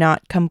Joseph was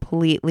not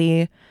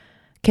completely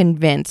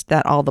convinced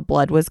that all the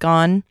blood was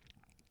gone.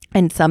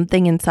 And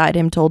something inside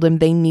him told him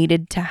they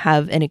needed to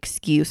have an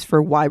excuse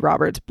for why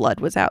Robert's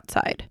blood was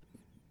outside.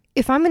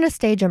 If I'm going to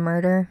stage a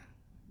murder,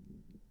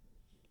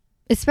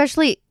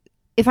 especially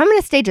if I'm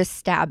going to stage a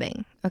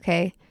stabbing,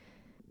 okay,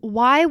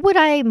 why would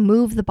I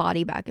move the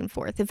body back and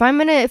forth? If I'm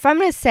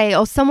gonna say,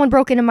 oh, someone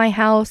broke into my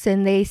house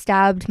and they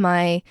stabbed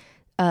my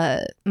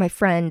my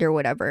friend or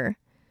whatever,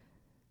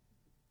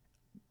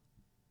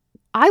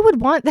 I would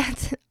want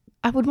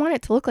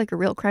it to look like a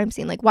real crime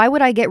scene. Like, why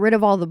would I get rid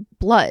of all the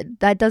blood?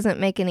 That doesn't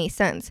make any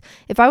sense.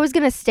 If I was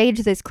gonna stage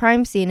this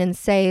crime scene and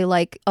say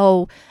like,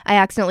 oh, I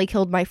accidentally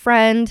killed my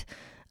friend,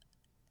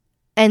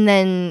 and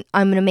then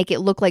I'm gonna make it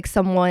look like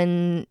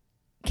someone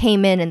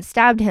came in and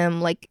stabbed him,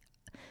 like,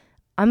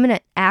 I'm going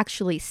to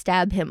actually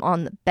stab him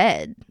on the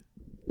bed.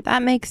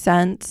 That makes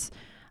sense.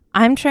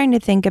 I'm trying to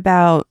think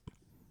about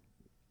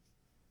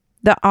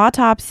the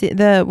autopsy.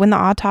 When the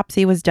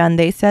autopsy was done,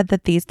 they said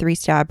that these 3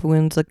 stab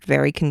wounds looked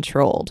very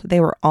controlled. They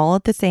were all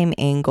at the same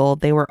angle.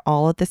 They were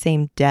all at the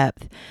same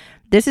depth.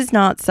 This is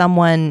not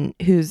someone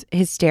who's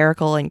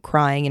hysterical and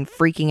crying and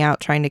freaking out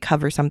trying to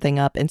cover something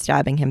up and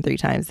stabbing him 3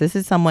 times. This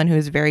is someone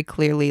who's very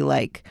clearly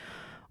like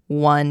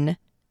 1,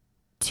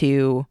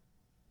 2,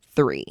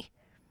 3.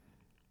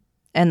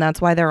 And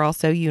that's why they're all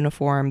so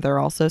uniform. They're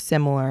all so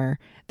similar.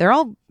 They're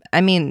all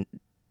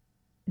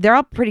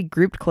pretty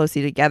grouped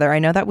closely together. I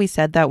know that we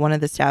said that one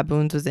of the stab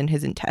wounds was in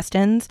his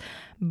intestines,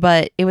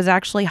 but it was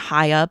actually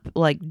high up,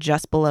 like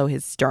just below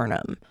his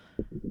sternum.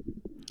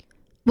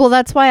 Well,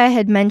 that's why I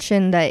had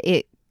mentioned that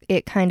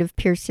it kind of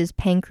pierced his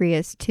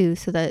pancreas too,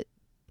 so that,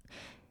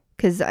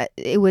 because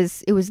it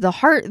was the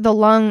heart, the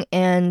lung,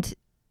 and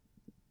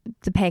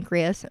the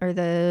pancreas, or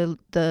the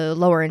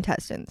lower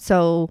intestine.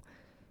 So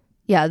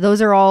yeah,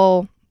 those are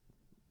all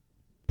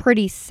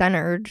pretty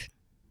centered.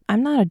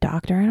 I'm not a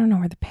doctor. I don't know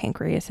where the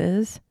pancreas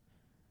is.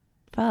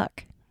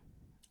 Fuck.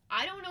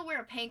 I don't know where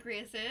a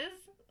pancreas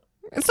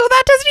is. So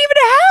that doesn't even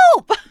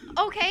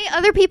help. Okay,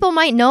 other people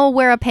might know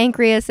where a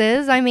pancreas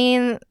is. I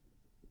mean,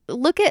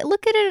 look at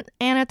an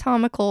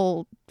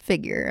anatomical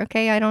figure,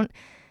 okay? I don't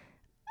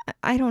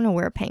know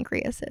where a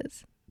pancreas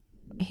is.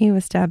 He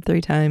was stabbed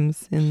 3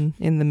 times in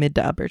the mid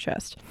to upper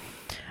chest.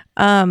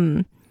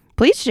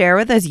 Please share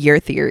with us your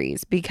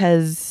theories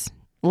because,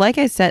 like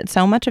I said,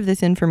 so much of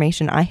this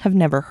information I have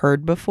never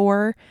heard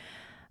before.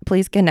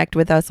 Please connect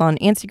with us on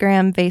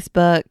Instagram,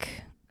 Facebook,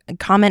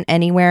 comment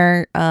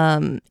anywhere.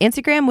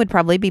 Instagram would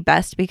probably be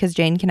best because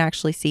Jane can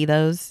actually see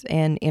those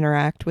and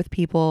interact with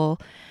people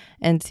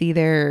and see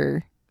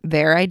their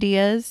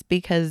ideas,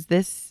 because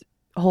this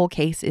whole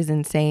case is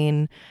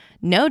insane.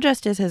 No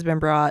justice has been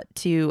brought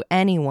to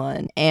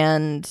anyone,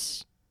 and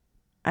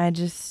I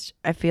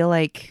feel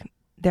like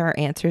there are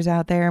answers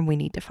out there and we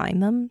need to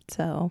find them.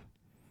 So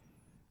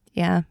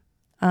yeah.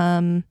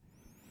 I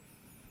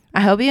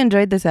hope you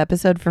enjoyed this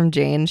episode from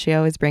Jane. She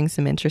always brings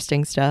some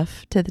interesting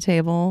stuff to the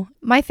table.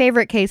 My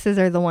favorite cases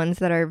are the ones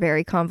that are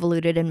very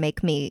convoluted and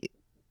make me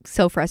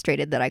so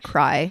frustrated that I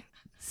cry.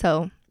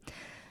 So,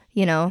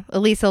 you know,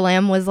 Elisa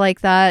Lam was like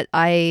that.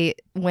 I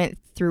went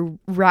through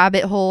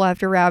rabbit hole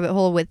after rabbit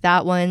hole with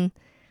that one.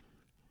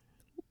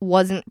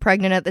 Wasn't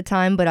pregnant at the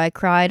time, but I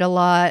cried a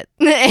lot.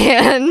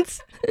 And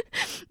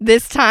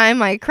this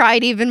time I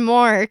cried even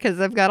more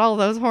because I've got all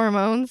those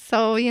hormones.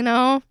 So, you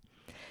know,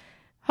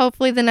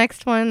 hopefully the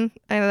next one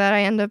that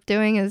I end up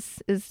doing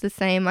is the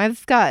same.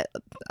 I've got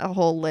a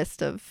whole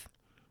list of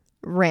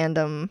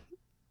random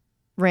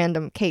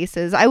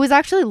cases. I was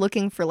actually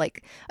looking for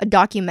like a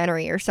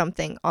documentary or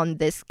something on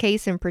this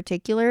case in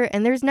particular,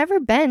 and there's never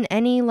been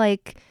any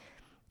like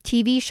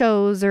TV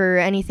shows or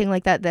anything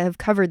like that have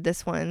covered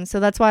this one. So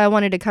that's why I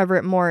wanted to cover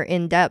it more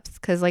in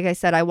depth, because like I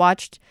said,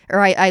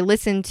 I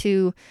listened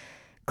to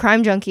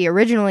Crime Junkie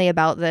originally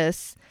about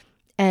this,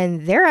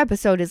 and their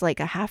episode is like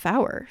a half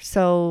hour.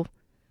 So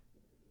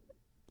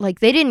like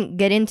they didn't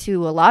get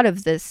into a lot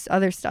of this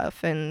other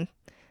stuff. And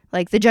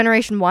like the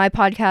Generation Y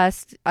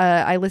podcast,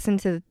 I listened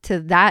to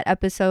that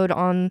episode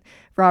on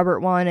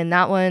Robert Wone, and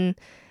that one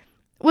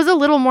was a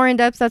little more in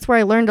depth. That's where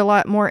I learned a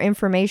lot more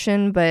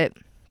information, but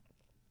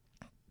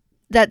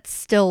that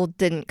still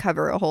didn't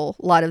cover a whole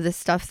lot of this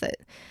stuff that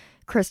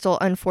Crystal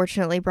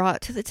unfortunately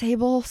brought to the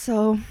table.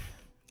 So,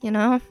 you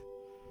know.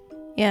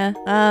 Yeah.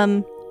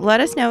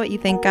 Let us know what you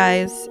think,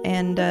 guys,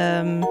 and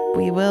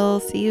we will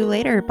see you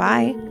later.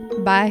 Bye.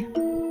 Bye.